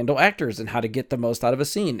handle actors and how to get the most out of a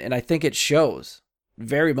scene, and I think it shows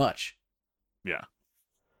very much. Yeah.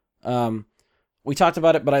 We talked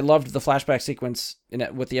about it, but I loved the flashback sequence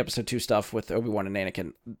with the episode 2 stuff with Obi-Wan and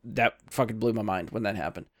Anakin. That fucking blew my mind when that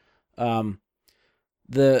happened.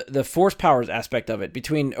 The Force powers aspect of it,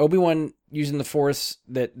 between Obi-Wan using the Force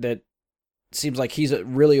that seems like he's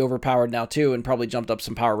really overpowered now too, and probably jumped up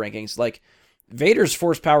some power rankings. Like Vader's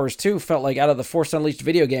Force powers too felt like out of the Force Unleashed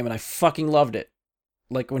video game, and I fucking loved it.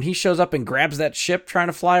 Like when he shows up and grabs that ship trying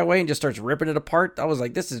to fly away and just starts ripping it apart, I was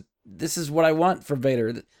like, this is what I want from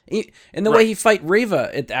Vader. And the way he fight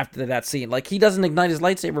Reva after that scene, like he doesn't ignite his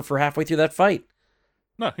lightsaber for halfway through that fight.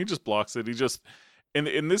 No, he just blocks it. He just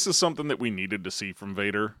and this is something that we needed to see from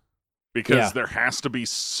Vader, because there has to be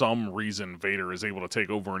some reason Vader is able to take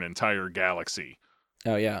over an entire galaxy.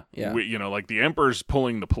 Oh yeah, yeah. The Emperor's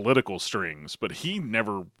pulling the political strings, but he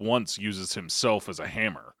never once uses himself as a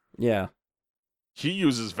hammer. Yeah. He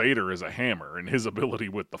uses Vader as a hammer and his ability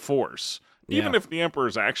with the Force. Even if the Emperor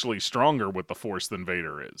is actually stronger with the Force than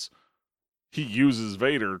Vader is, he uses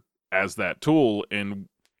Vader as that tool, and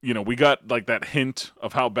we got like that hint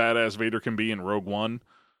of how badass Vader can be in Rogue One,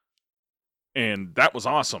 and that was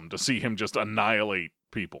awesome to see him just annihilate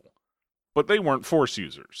people. But they weren't Force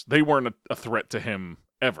users. They weren't a threat to him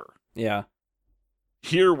ever. Yeah.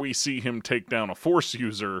 Here we see him take down a Force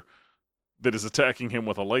user that is attacking him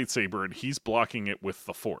with a lightsaber, and he's blocking it with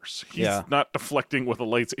the Force. He's not deflecting with a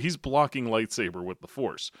lightsaber. He's blocking lightsaber with the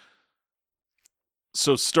Force.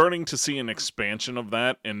 So starting to see an expansion of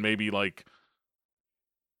that, and maybe like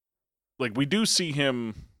we do see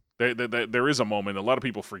him. There is a moment, a lot of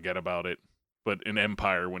people forget about it, but in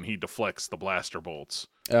Empire when he deflects the blaster bolts.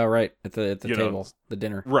 Oh, right. At the table, the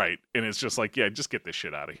dinner. Right. And it's just like, yeah, just get this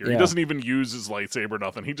shit out of here. Yeah. He doesn't even use his lightsaber,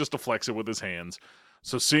 nothing. He just deflects it with his hands.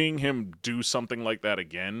 So seeing him do something like that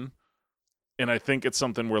again, and I think it's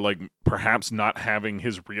something where, like, perhaps not having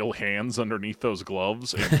his real hands underneath those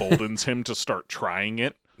gloves emboldens him to start trying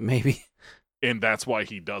it. Maybe. And that's why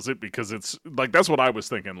he does it, because it's, like, that's what I was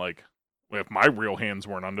thinking, like, if my real hands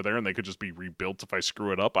weren't under there and they could just be rebuilt if I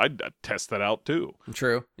screw it up, I'd test that out too.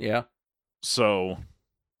 True, yeah. So,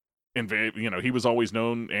 and he was always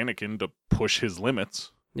known, Anakin, to push his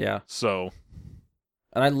limits. Yeah. So.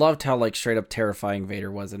 And I loved how, like, straight up terrifying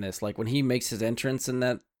Vader was in this. Like, when he makes his entrance in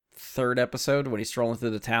that third episode, when he's strolling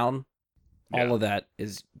through the town, all of that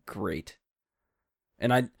is great.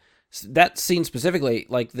 And that scene specifically,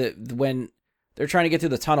 like, when they're trying to get through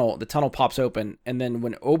the tunnel pops open, and then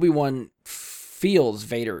when Obi-Wan feels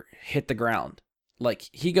Vader hit the ground, like,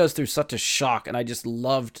 he goes through such a shock, and I just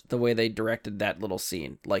loved the way they directed that little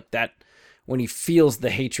scene. Like, that, when he feels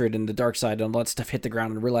the hatred and the dark side and all that stuff hit the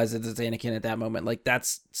ground and realizes it's Anakin at that moment, like,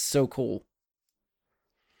 that's so cool.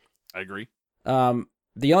 I agree.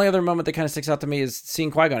 The only other moment that kind of sticks out to me is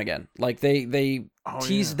seeing Qui-Gon again. Like, they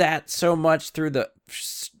teased that so much through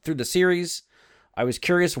the series. I was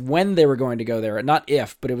curious when they were going to go there. Not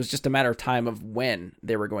if, but it was just a matter of time of when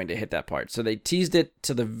they were going to hit that part. So they teased it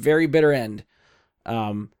to the very bitter end.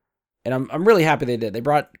 And I'm really happy they did. They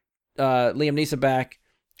brought Liam Neeson back.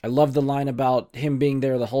 I love the line about him being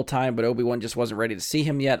there the whole time, but Obi-Wan just wasn't ready to see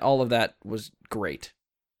him yet. All of that was great.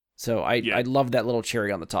 So I love that little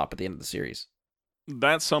cherry on the top at the end of the series.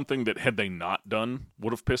 That's something that, had they not done,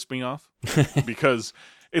 would have pissed me off. Because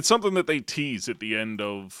it's something that they tease at the end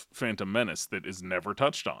of Phantom Menace that is never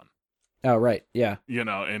touched on. Oh, right. Yeah.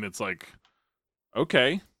 And it's like,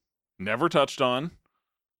 okay, never touched on.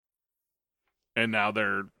 And now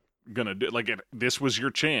they're going to do, like, this was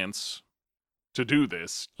your chance to do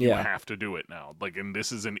this. You have to do it now. Like, and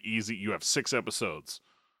this is you have 6 episodes.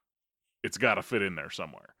 It's got to fit in there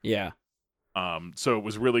somewhere. Yeah. So it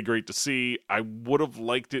was really great to see. I would have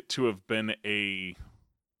liked it to have been a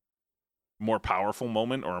more powerful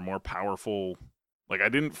moment, or a more powerful, like, I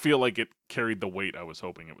didn't feel like it carried the weight I was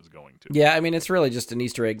hoping it was going to. Yeah, I mean, it's really just an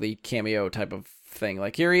Easter egg cameo type of thing.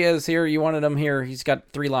 Like, here he is, here, you wanted him here, he's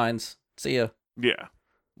got 3 lines. See ya. Yeah.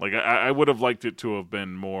 Like, I would have liked it to have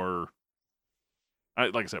been more,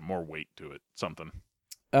 like I said, more weight to it. Something.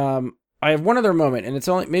 I have one other moment, and it's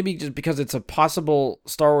only maybe just because it's a possible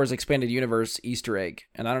Star Wars Expanded Universe Easter egg,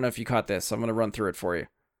 and I don't know if you caught this, so I'm going to run through it for you.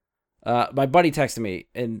 My buddy texted me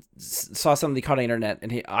and saw something he caught on the internet,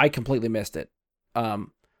 and I completely missed it.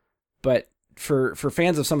 But for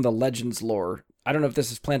fans of some of the Legends lore, I don't know if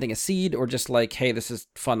this is planting a seed or just like, hey, this is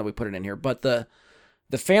fun that we put it in here. But the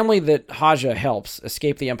family that Haja helps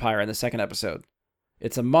escape the Empire in the second episode,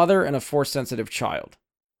 it's a mother and a Force-sensitive child.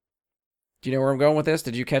 Do you know where I'm going with this?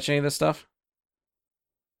 Did you catch any of this stuff?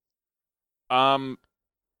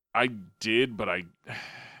 I did, but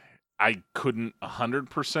I couldn't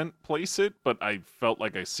 100% place it, but I felt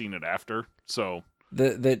like I seen it after. So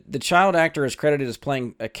the child actor is credited as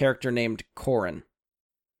playing a character named Corran.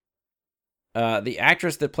 The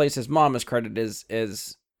actress that plays his mom is credited as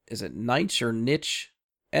is it Nyche or Nyche?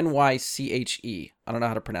 Nyche. I don't know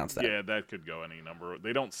how to pronounce that. Yeah, that could go any number.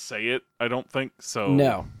 They don't say it, I don't think so.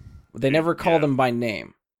 No. They never call them by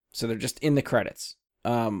name, so they're just in the credits.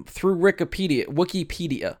 Through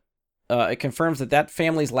Wikipedia, it confirms that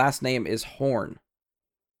family's last name is Horn,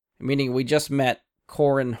 meaning we just met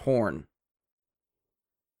Corran Horn,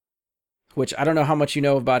 which I don't know how much you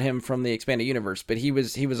know about him from the Expanded Universe, but he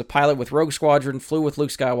was a pilot with Rogue Squadron, flew with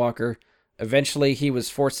Luke Skywalker. Eventually, he was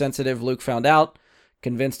Force sensitive. Luke found out,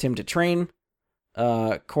 convinced him to train.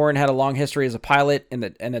 Corran had a long history as a pilot and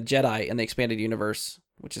a Jedi in the Expanded Universe,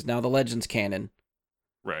 which is now the Legends canon.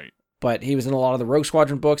 Right. But he was in a lot of the Rogue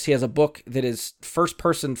Squadron books. He has a book that is first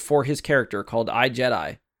person for his character called I,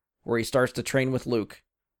 Jedi, where he starts to train with Luke.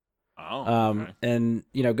 Oh, okay. And,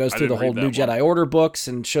 goes through the whole New Jedi Order books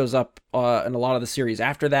and shows up in a lot of the series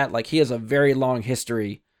after that. Like, he has a very long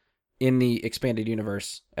history in the expanded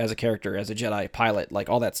universe as a character, as a Jedi pilot, like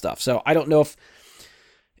all that stuff. So I don't know if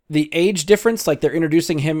the age difference, like they're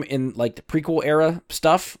introducing him in like the prequel era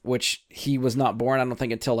stuff, which he was not born, I don't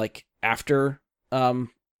think, until like after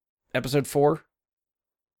episode 4.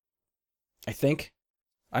 I think.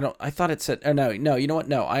 I thought it said, oh no, you know what?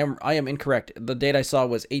 No, I am incorrect. The date I saw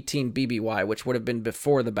was 18 BBY, which would have been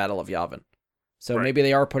before the Battle of Yavin. So Right. maybe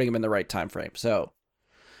they are putting him in the right time frame. So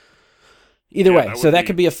either way, that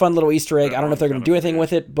could be a fun little Easter egg. I don't know if they're going to do anything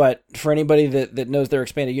with it, but for anybody that knows their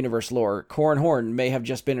expanded universe lore, Corran Horn may have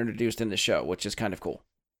just been introduced in the show, which is kind of cool.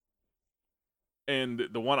 And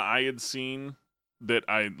the one I had seen that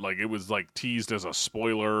I like, it was like teased as a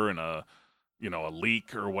spoiler and a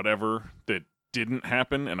leak or whatever that didn't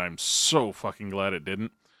happen, and I'm so fucking glad it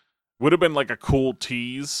didn't. Would have been like a cool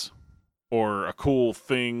tease or a cool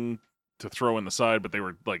thing to throw in the side, but they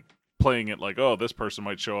were like playing it like, oh, this person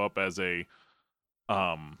might show up as a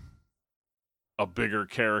bigger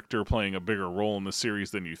character playing a bigger role in the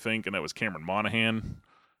series than you think, and that was Cameron Monaghan.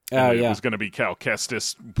 Oh, It yeah. was going to be Cal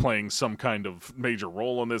Kestis playing some kind of major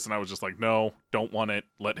role in this, and I was just like, no, don't want it.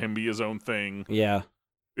 Let him be his own thing. Yeah.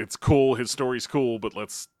 It's cool. His story's cool, but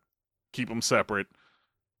let's keep them separate.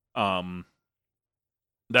 That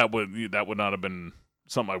would not have been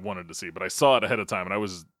something I wanted to see, but I saw it ahead of time, and I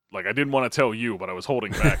was like, I didn't want to tell you, but I was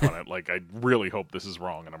holding back on it. Like, I really hope this is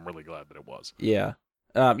wrong, and I'm really glad that it was. Yeah.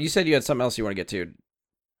 You said you had something else you want to get to.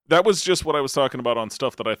 That was just what I was talking about on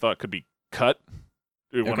stuff that I thought could be cut.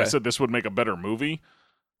 When I Okay. said this would make a better movie,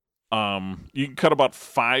 you can cut about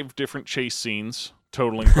 5 different chase scenes,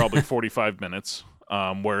 totaling probably 45 minutes,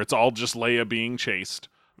 where it's all just Leia being chased.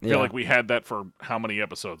 I feel like we had that for how many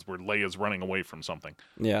episodes where Leia's running away from something.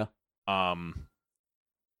 Yeah. And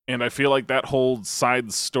I feel like that whole side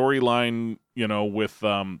storyline, with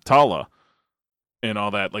Tala and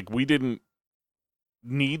all that, like, we didn't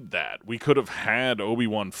need that. We could have had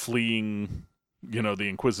Obi-Wan fleeing, the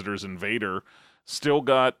Inquisitors and Vader. Still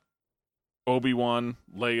got Obi-Wan,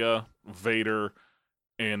 Leia, Vader,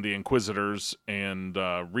 and the Inquisitors and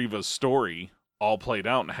Reva's story all played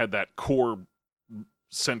out, and had that core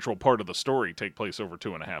central part of the story take place over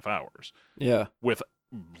 2.5 hours. Yeah. With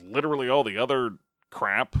literally all the other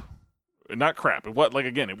crap. Not crap. It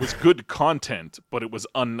was good content, but it was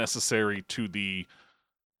unnecessary to the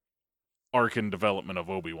arc and development of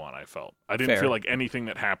Obi-Wan, I felt. I didn't Fair. feel like anything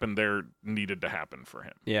that happened there needed to happen for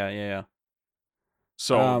him. Yeah.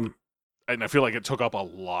 So, and I feel like it took up a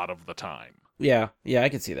lot of the time. Yeah, I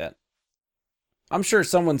can see that. I'm sure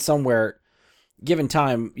someone somewhere, given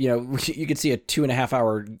time, you could see a 2.5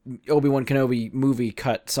 hour Obi-Wan Kenobi movie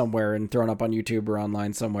cut somewhere and thrown up on YouTube or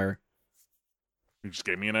online somewhere. You just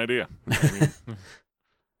gave me an idea.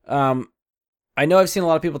 I know I've seen a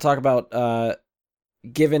lot of people talk about,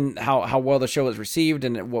 given how well the show was received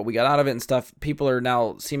and what we got out of it and stuff, people are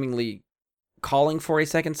now seemingly calling for a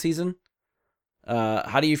second season.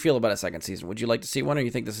 How do you feel about a second season? Would you like to see one, or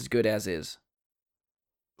you think this is good as is?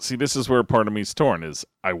 See, this is where part of me's torn is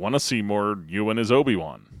I want to see more Ewan as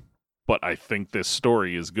Obi-Wan, but I think this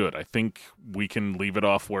story is good. I think we can leave it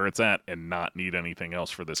off where it's at and not need anything else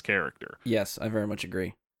for this character. Yes, I very much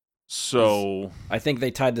agree. So I think they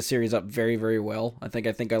tied the series up very, very well. I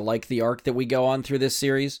think I like the arc that we go on through this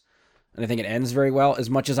series, and I think it ends very well. As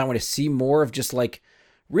much as I want to see more of just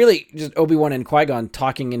Obi-Wan and Qui-Gon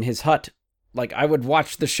talking in his hut, like I would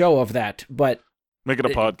watch the show of that, but make it a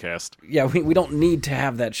podcast. Yeah, we don't need to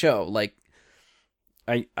have that show. Like,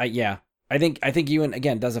 I think Ewan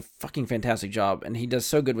again does a fucking fantastic job, and he does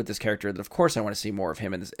so good with this character that of course I want to see more of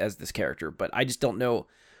him as this character. But I just don't know,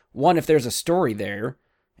 one, if there's a story there,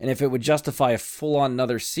 and if it would justify a full-on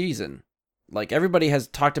another season. Like, everybody has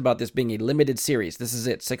talked about this being a limited series. This is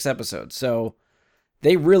it, 6 episodes. So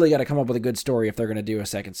they really got to come up with a good story if they're going to do a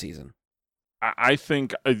second season. I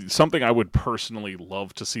think something I would personally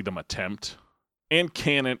love to see them attempt, and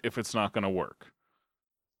can it if it's not going to work.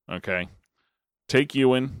 Okay? Take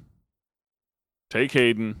Ewan, take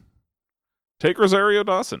Hayden, take Rosario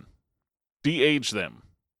Dawson, de-age them,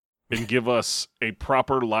 and give us a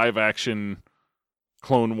proper live-action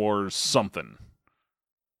Clone Wars something.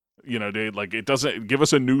 It doesn't give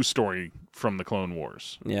us a new story from the Clone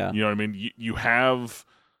Wars. Yeah. You know what I mean? You have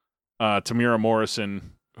Tamira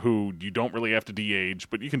Morrison, who you don't really have to de-age,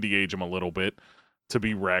 but you can de-age him a little bit to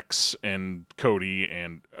be Rex and Cody,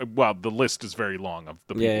 and the list is very long of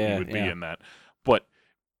the people who would be in that. But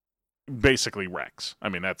basically Rex. I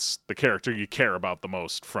mean, that's the character you care about the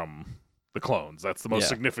most from the clones. That's the most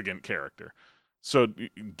significant character. So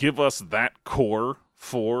give us that core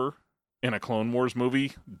 4 in a Clone Wars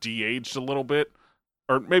movie, de-aged a little bit,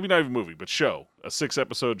 or maybe not even movie, but show, a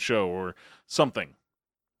 6-episode show or something.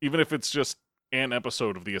 even if it's just an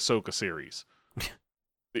episode of the Ahsoka series.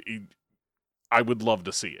 I would love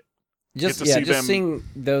to see it. Just seeing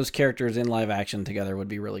those characters in live action together would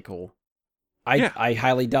be really cool. I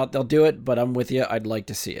highly doubt they'll do it, but I'm with you. I'd like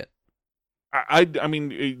to see it. I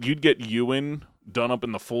mean, you'd get Ewan done up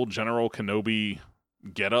in the full General Kenobi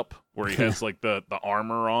getup where he has like the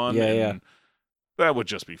armor on. Yeah. That would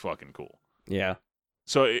just be fucking cool. Yeah.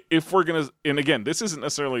 So if we're going to, and again, this isn't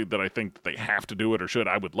necessarily that I think that they have to do it or should.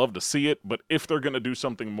 I would love to see it, but if they're going to do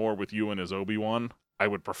something more with Ewan as Obi-Wan, I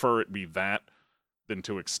would prefer it be that than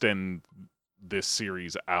to extend this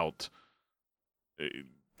series out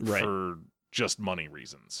for just money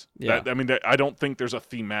reasons. Yeah. I don't think there's a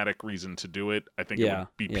thematic reason to do it. I think it would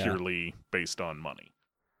be purely based on money.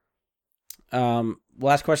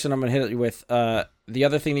 Last question I'm going to hit you with. The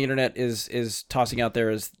other thing the internet is tossing out there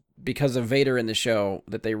is because of Vader in the show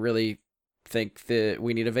that they really think that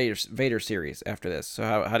we need a Vader series after this. So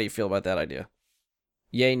how do you feel about that idea?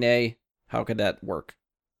 Yay, nay? How could that work?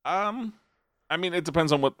 I mean, it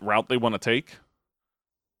depends on what route they want to take.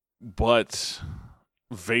 But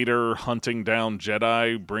Vader hunting down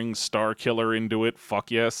Jedi brings Starkiller into it.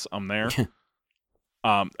 Fuck yes, I'm there.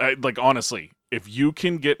 Honestly, if you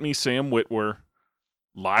can get me Sam Witwer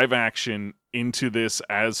live action into this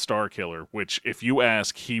as Starkiller, which if you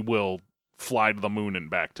ask, he will fly to the moon and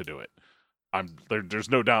back to do it. There's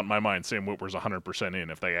no doubt in my mind Sam Witwer's 100% in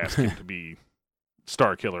if they ask him to be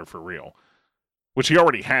Starkiller for real. Which he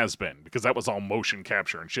already has been, because that was all motion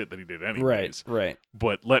capture and shit that he did anyways. Right.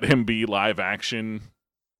 But let him be live action,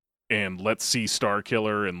 and let's see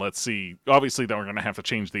Starkiller, and let's see... Obviously, then we're going to have to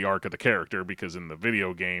change the arc of the character, because in the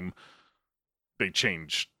video game, they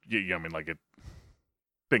changed...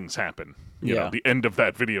 things happen. You know, the end of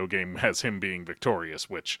that video game has him being victorious,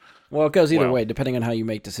 which... Well, it goes either way, depending on how you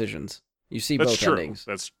make decisions. You see both endings.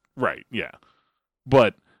 That's right, yeah.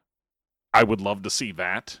 But I would love to see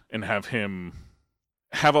that, and have him...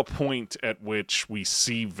 have a point at which we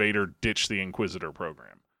see Vader ditch the Inquisitor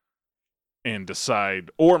program and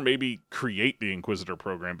decide, or maybe create the Inquisitor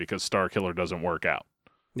program because Starkiller doesn't work out.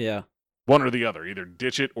 Yeah. One or the other. Either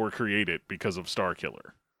ditch it or create it because of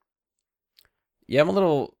Starkiller. Yeah, I'm a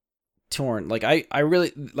little torn. Like, I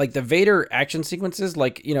really... Like, the Vader action sequences,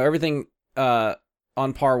 like, you know, everything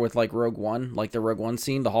on par with, like, Rogue One, like the Rogue One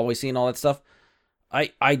scene, the hallway scene, all that stuff.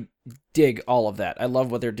 I dig all of that. I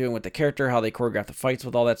love what they're doing with the character, how they choreograph the fights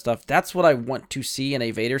with all that stuff. That's what I want to see in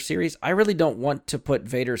a Vader series. I really don't want to put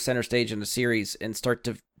Vader center stage in the series and start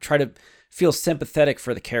to try to feel sympathetic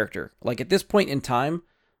for the character. Like, at this point in time,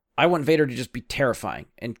 I want Vader to just be terrifying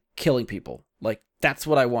and killing people. Like, that's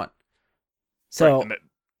what I want. So,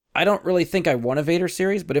 I don't really think I want a Vader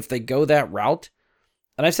series, but if they go that route,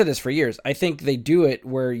 and I've said this for years, I think they do it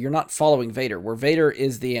where you're not following Vader, where Vader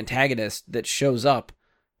is the antagonist that shows up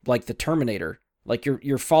like the Terminator. Like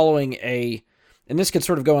you're following and this could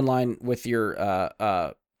sort of go in line with your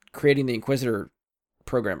creating the Inquisitor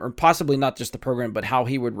program, or possibly not just the program, but how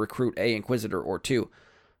he would recruit a Inquisitor or two.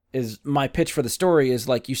 Is my pitch for the story is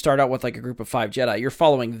like you start out with like a group of 5 Jedi, you're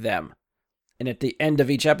following them. And at the end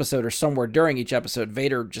of each episode or somewhere during each episode,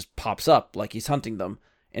 Vader just pops up like he's hunting them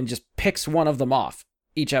and just picks one of them off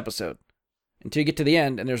each episode until you get to the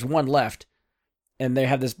end and there's one left and they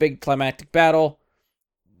have this big climactic battle.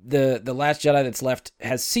 The last Jedi that's left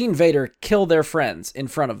has seen Vader kill their friends in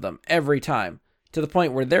front of them every time, to the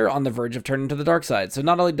point where they're on the verge of turning to the dark side. So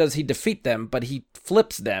not only does he defeat them, but he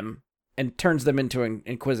flips them and turns them into an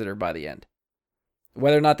Inquisitor by the end.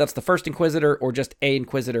 Whether or not that's the first Inquisitor or just a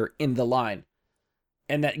Inquisitor in the line.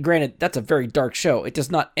 And that, granted, that's a very dark show. It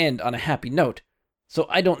does not end on a happy note. So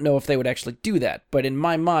I don't know if they would actually do that, but in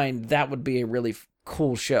my mind, that would be a really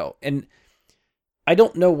cool show. And I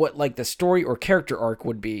don't know what like the story or character arc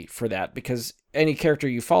would be for that, because any character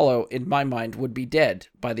you follow, in my mind, would be dead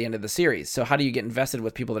by the end of the series. So how do you get invested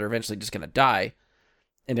with people that are eventually just going to die?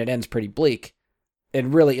 And it ends pretty bleak.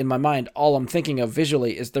 And really, in my mind, all I'm thinking of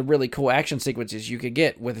visually is the really cool action sequences you could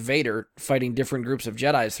get with Vader fighting different groups of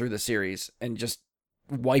Jedis through the series and just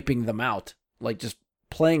wiping them out, like just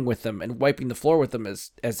playing with them and wiping the floor with them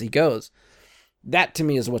as he goes. That to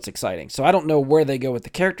me is what's exciting. So I don't know where they go with the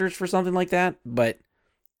characters for something like that, but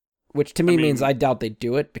which to me means I doubt they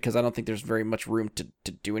do it, because I don't think there's very much room to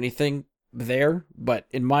do anything there. But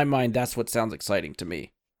in my mind, that's what sounds exciting to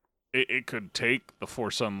me. It could take the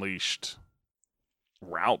Force Unleashed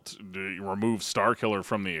route to remove Starkiller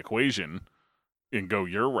from the equation and go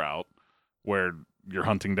your route, where you're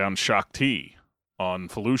hunting down Shaak Ti on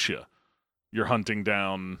Felucia. You're hunting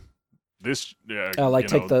down this...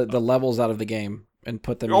 take the levels out of the game and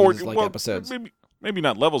put them in like episodes. Maybe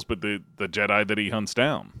not levels, but the Jedi that he hunts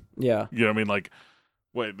down. Yeah. You know what I mean? Like,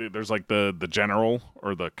 There's like the general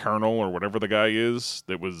or the colonel or whatever the guy is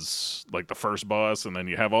that was like the first boss, and then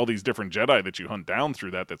you have all these different Jedi that you hunt down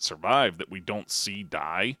through that survive that we don't see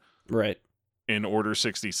die Right. in Order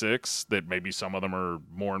 66. That maybe some of them are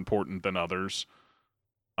more important than others,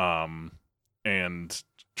 and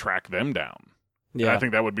track them down. And Yeah. I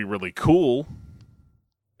think that would be really cool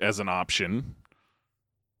as an option.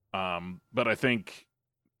 But I think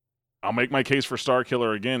I'll make my case for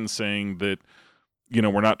Starkiller again, saying that,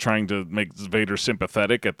 we're not trying to make Vader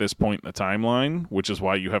sympathetic at this point in the timeline, which is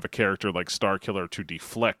why you have a character like Starkiller to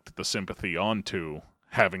deflect the sympathy onto,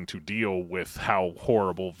 having to deal with how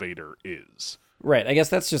horrible Vader is. Right. I guess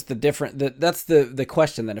that's just that's the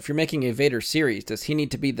question then. If you're making a Vader series, does he need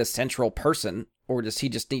to be the central person, or does he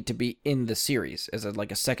just need to be in the series as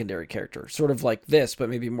like a secondary character? Sort of like this, but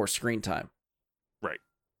maybe more screen time. Right.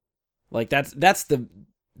 Like that's the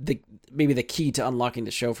maybe the key to unlocking the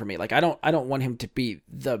show for me. Like I don't want him to be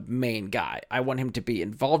the main guy. I want him to be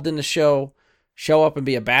involved in the show up and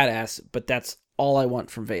be a badass, but that's all I want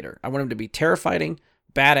from Vader. I want him to be terrifying,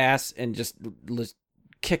 badass, and just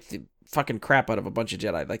kick the fucking crap out of a bunch of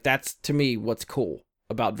Jedi. Like that's to me what's cool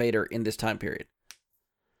about Vader in this time period.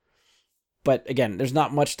 But again, there's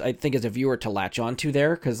not much I think as a viewer to latch onto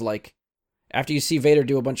there, because like after you see Vader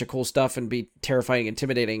do a bunch of cool stuff and be terrifying,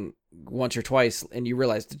 intimidating once or twice, and you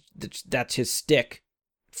realize that's his stick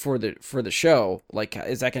for the show, like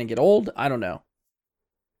is that going to get old? I don't know.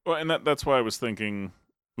 Well, and that's why I was thinking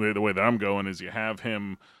the way that I'm going is you have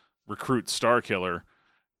him recruit Starkiller,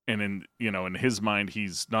 and in his mind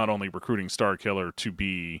he's not only recruiting Starkiller to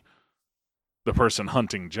be the person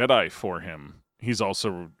hunting Jedi for him, he's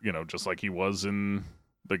also, just like he was in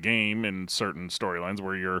the game in certain storylines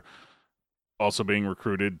where you're also being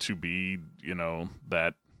recruited to be,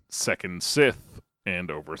 that second Sith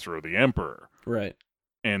and overthrow the Emperor. Right.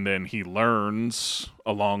 And then he learns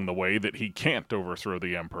along the way that he can't overthrow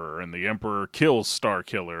the Emperor, and the Emperor kills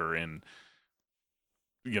Starkiller, and,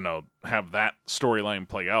 have that storyline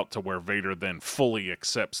play out to where Vader then fully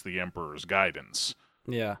accepts the Emperor's guidance.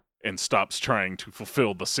 Yeah. And stops trying to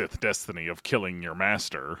fulfill the Sith destiny of killing your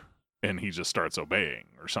master, and he just starts obeying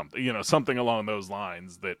or something, something along those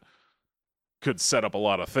lines that could set up a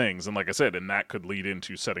lot of things. And like I said, and that could lead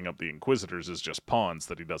into setting up the Inquisitors as just pawns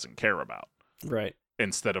that he doesn't care about. Right.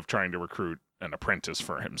 Instead of trying to recruit an apprentice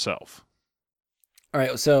for himself. All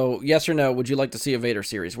right, so yes or no, would you like to see a Vader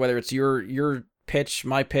series? Whether it's your pitch,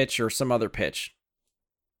 my pitch, or some other pitch?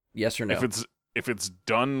 Yes or no? If it's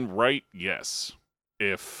done right, yes.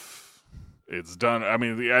 If it's done, I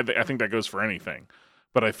mean, I think that goes for anything.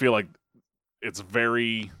 But I feel like it's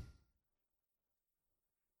very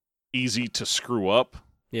easy to screw up.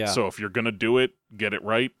 Yeah. So if you're going to do it, get it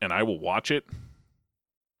right, and I will watch it,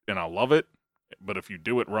 and I'll love it. But if you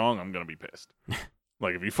do it wrong, I'm going to be pissed.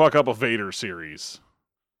 Like, if you fuck up a Vader series,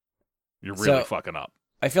 you're really fucking up.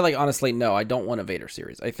 I feel like, honestly, no, I don't want a Vader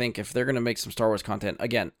series. I think if they're going to make some Star Wars content,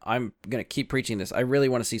 again, I'm going to keep preaching this. I really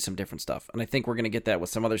want to see some different stuff. And I think we're going to get that with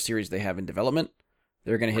some other series they have in development.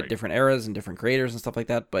 They're going to hit different eras and different creators and stuff like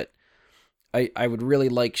that. But I would really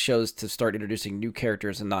like shows to start introducing new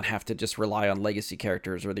characters and not have to just rely on legacy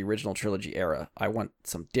characters or the original trilogy era. I want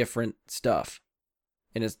some different stuff.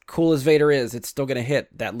 And as cool as Vader is, it's still going to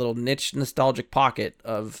hit that little niche nostalgic pocket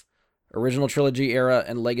of original trilogy era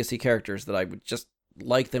and legacy characters that I would just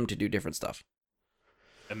like them to do different stuff.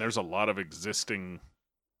 And there's a lot of existing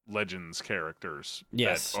Legends characters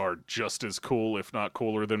that are just as cool, if not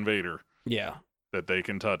cooler than Vader. Yeah. That they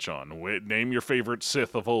can touch on. Name your favorite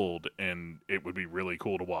Sith of old, and it would be really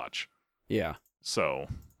cool to watch. Yeah. So,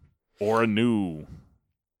 or a new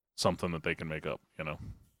something that they can make up,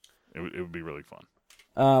 It would be really fun.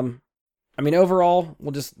 I mean, overall,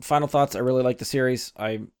 final thoughts. I really like the series.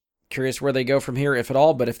 I'm curious where they go from here, if at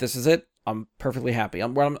all, but if this is it, I'm perfectly happy. I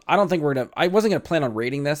don't think I wasn't going to plan on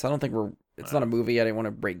rating this. I don't think it's not a movie. I didn't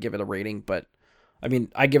want to give it a rating, but I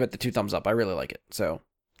mean, I give it the 2 thumbs up. I really like it. So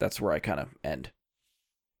that's where I kind of end.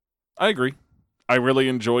 I agree. I really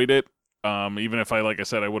enjoyed it. Even if like I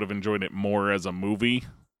said, I would have enjoyed it more as a movie.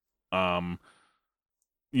 The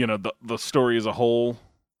story as a whole,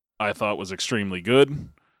 I thought was extremely good.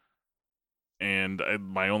 And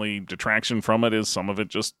my only detraction from it is some of it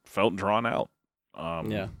just felt drawn out.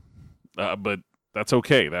 But that's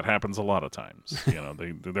okay. That happens a lot of times.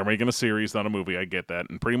 They're making a series, not a movie. I get that.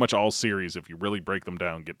 And pretty much all series, if you really break them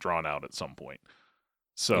down, get drawn out at some point.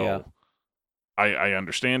 So yeah. I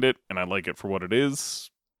understand it, and I like it for what it is.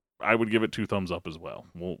 I would give it 2 thumbs up as well.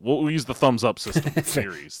 We'll use the thumbs up system for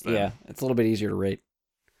series. Then. Yeah, it's a little bit easier to rate.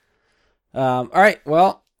 All right,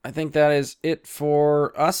 well, I think that is it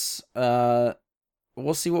for us.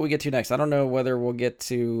 we'll see what we get to next. I don't know whether we'll get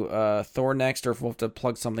to Thor next or if we'll have to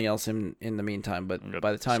plug something else in the meantime. But We got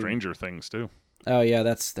by the time, Stranger Things too. oh yeah,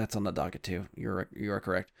 that's on the docket too. You are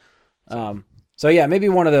correct. So yeah, maybe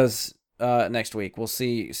one of those next week. We'll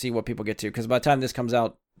see what people get to, because by the time this comes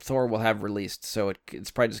out, Thor will have released. So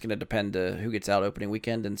it's probably just going to depend who gets out opening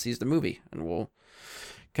weekend and sees the movie, and we'll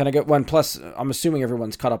kind of get one. Plus, I'm assuming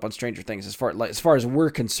everyone's caught up on Stranger Things as far as we're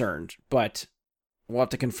concerned, but we'll have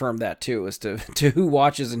to confirm that too, as to who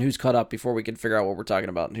watches and who's caught up before we can figure out what we're talking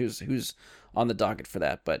about and who's on the docket for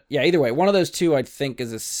that. But yeah, either way, one of those two I think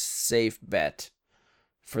is a safe bet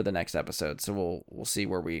for the next episode. So we'll see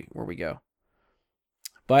where we go.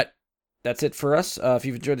 But that's it for us. If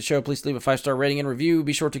you've enjoyed the show, please leave a 5-star rating and review.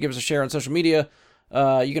 Be sure to give us a share on social media.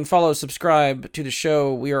 You can follow, subscribe to the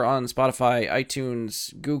show. We are on Spotify,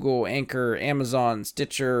 iTunes, Google, Anchor, Amazon,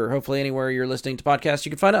 Stitcher, hopefully anywhere you're listening to podcasts,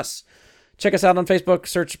 you can find us. Check us out on Facebook,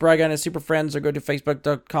 search Bry Guy and his Super Friends, or go to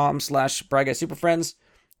facebook.com/Bry Guy Super Friends.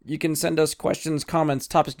 You can send us questions, comments,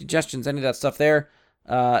 topic suggestions, any of that stuff there.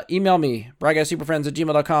 Email me,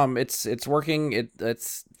 bryguysuperfriends@gmail.com. It's working.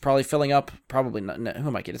 It's probably filling up. Probably not. No, who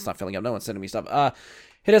am I kidding? It's not filling up. No one's sending me stuff.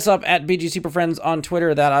 Hit us up at BG Superfriends on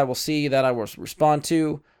Twitter. That I will see. That I will respond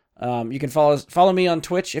to. You can follow me on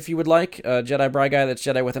Twitch if you would like. Jedi Bry Guy. That's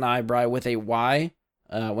Jedi with an I, Bry with a Y.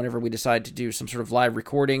 Whenever we decide to do some sort of live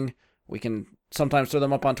recording, we can sometimes throw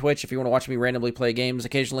them up on Twitch. If you want to watch me randomly play games,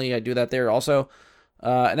 occasionally I do that there also.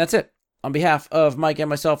 And that's it. On behalf of Mike and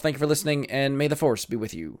myself, thank you for listening, and may the Force be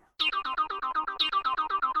with you.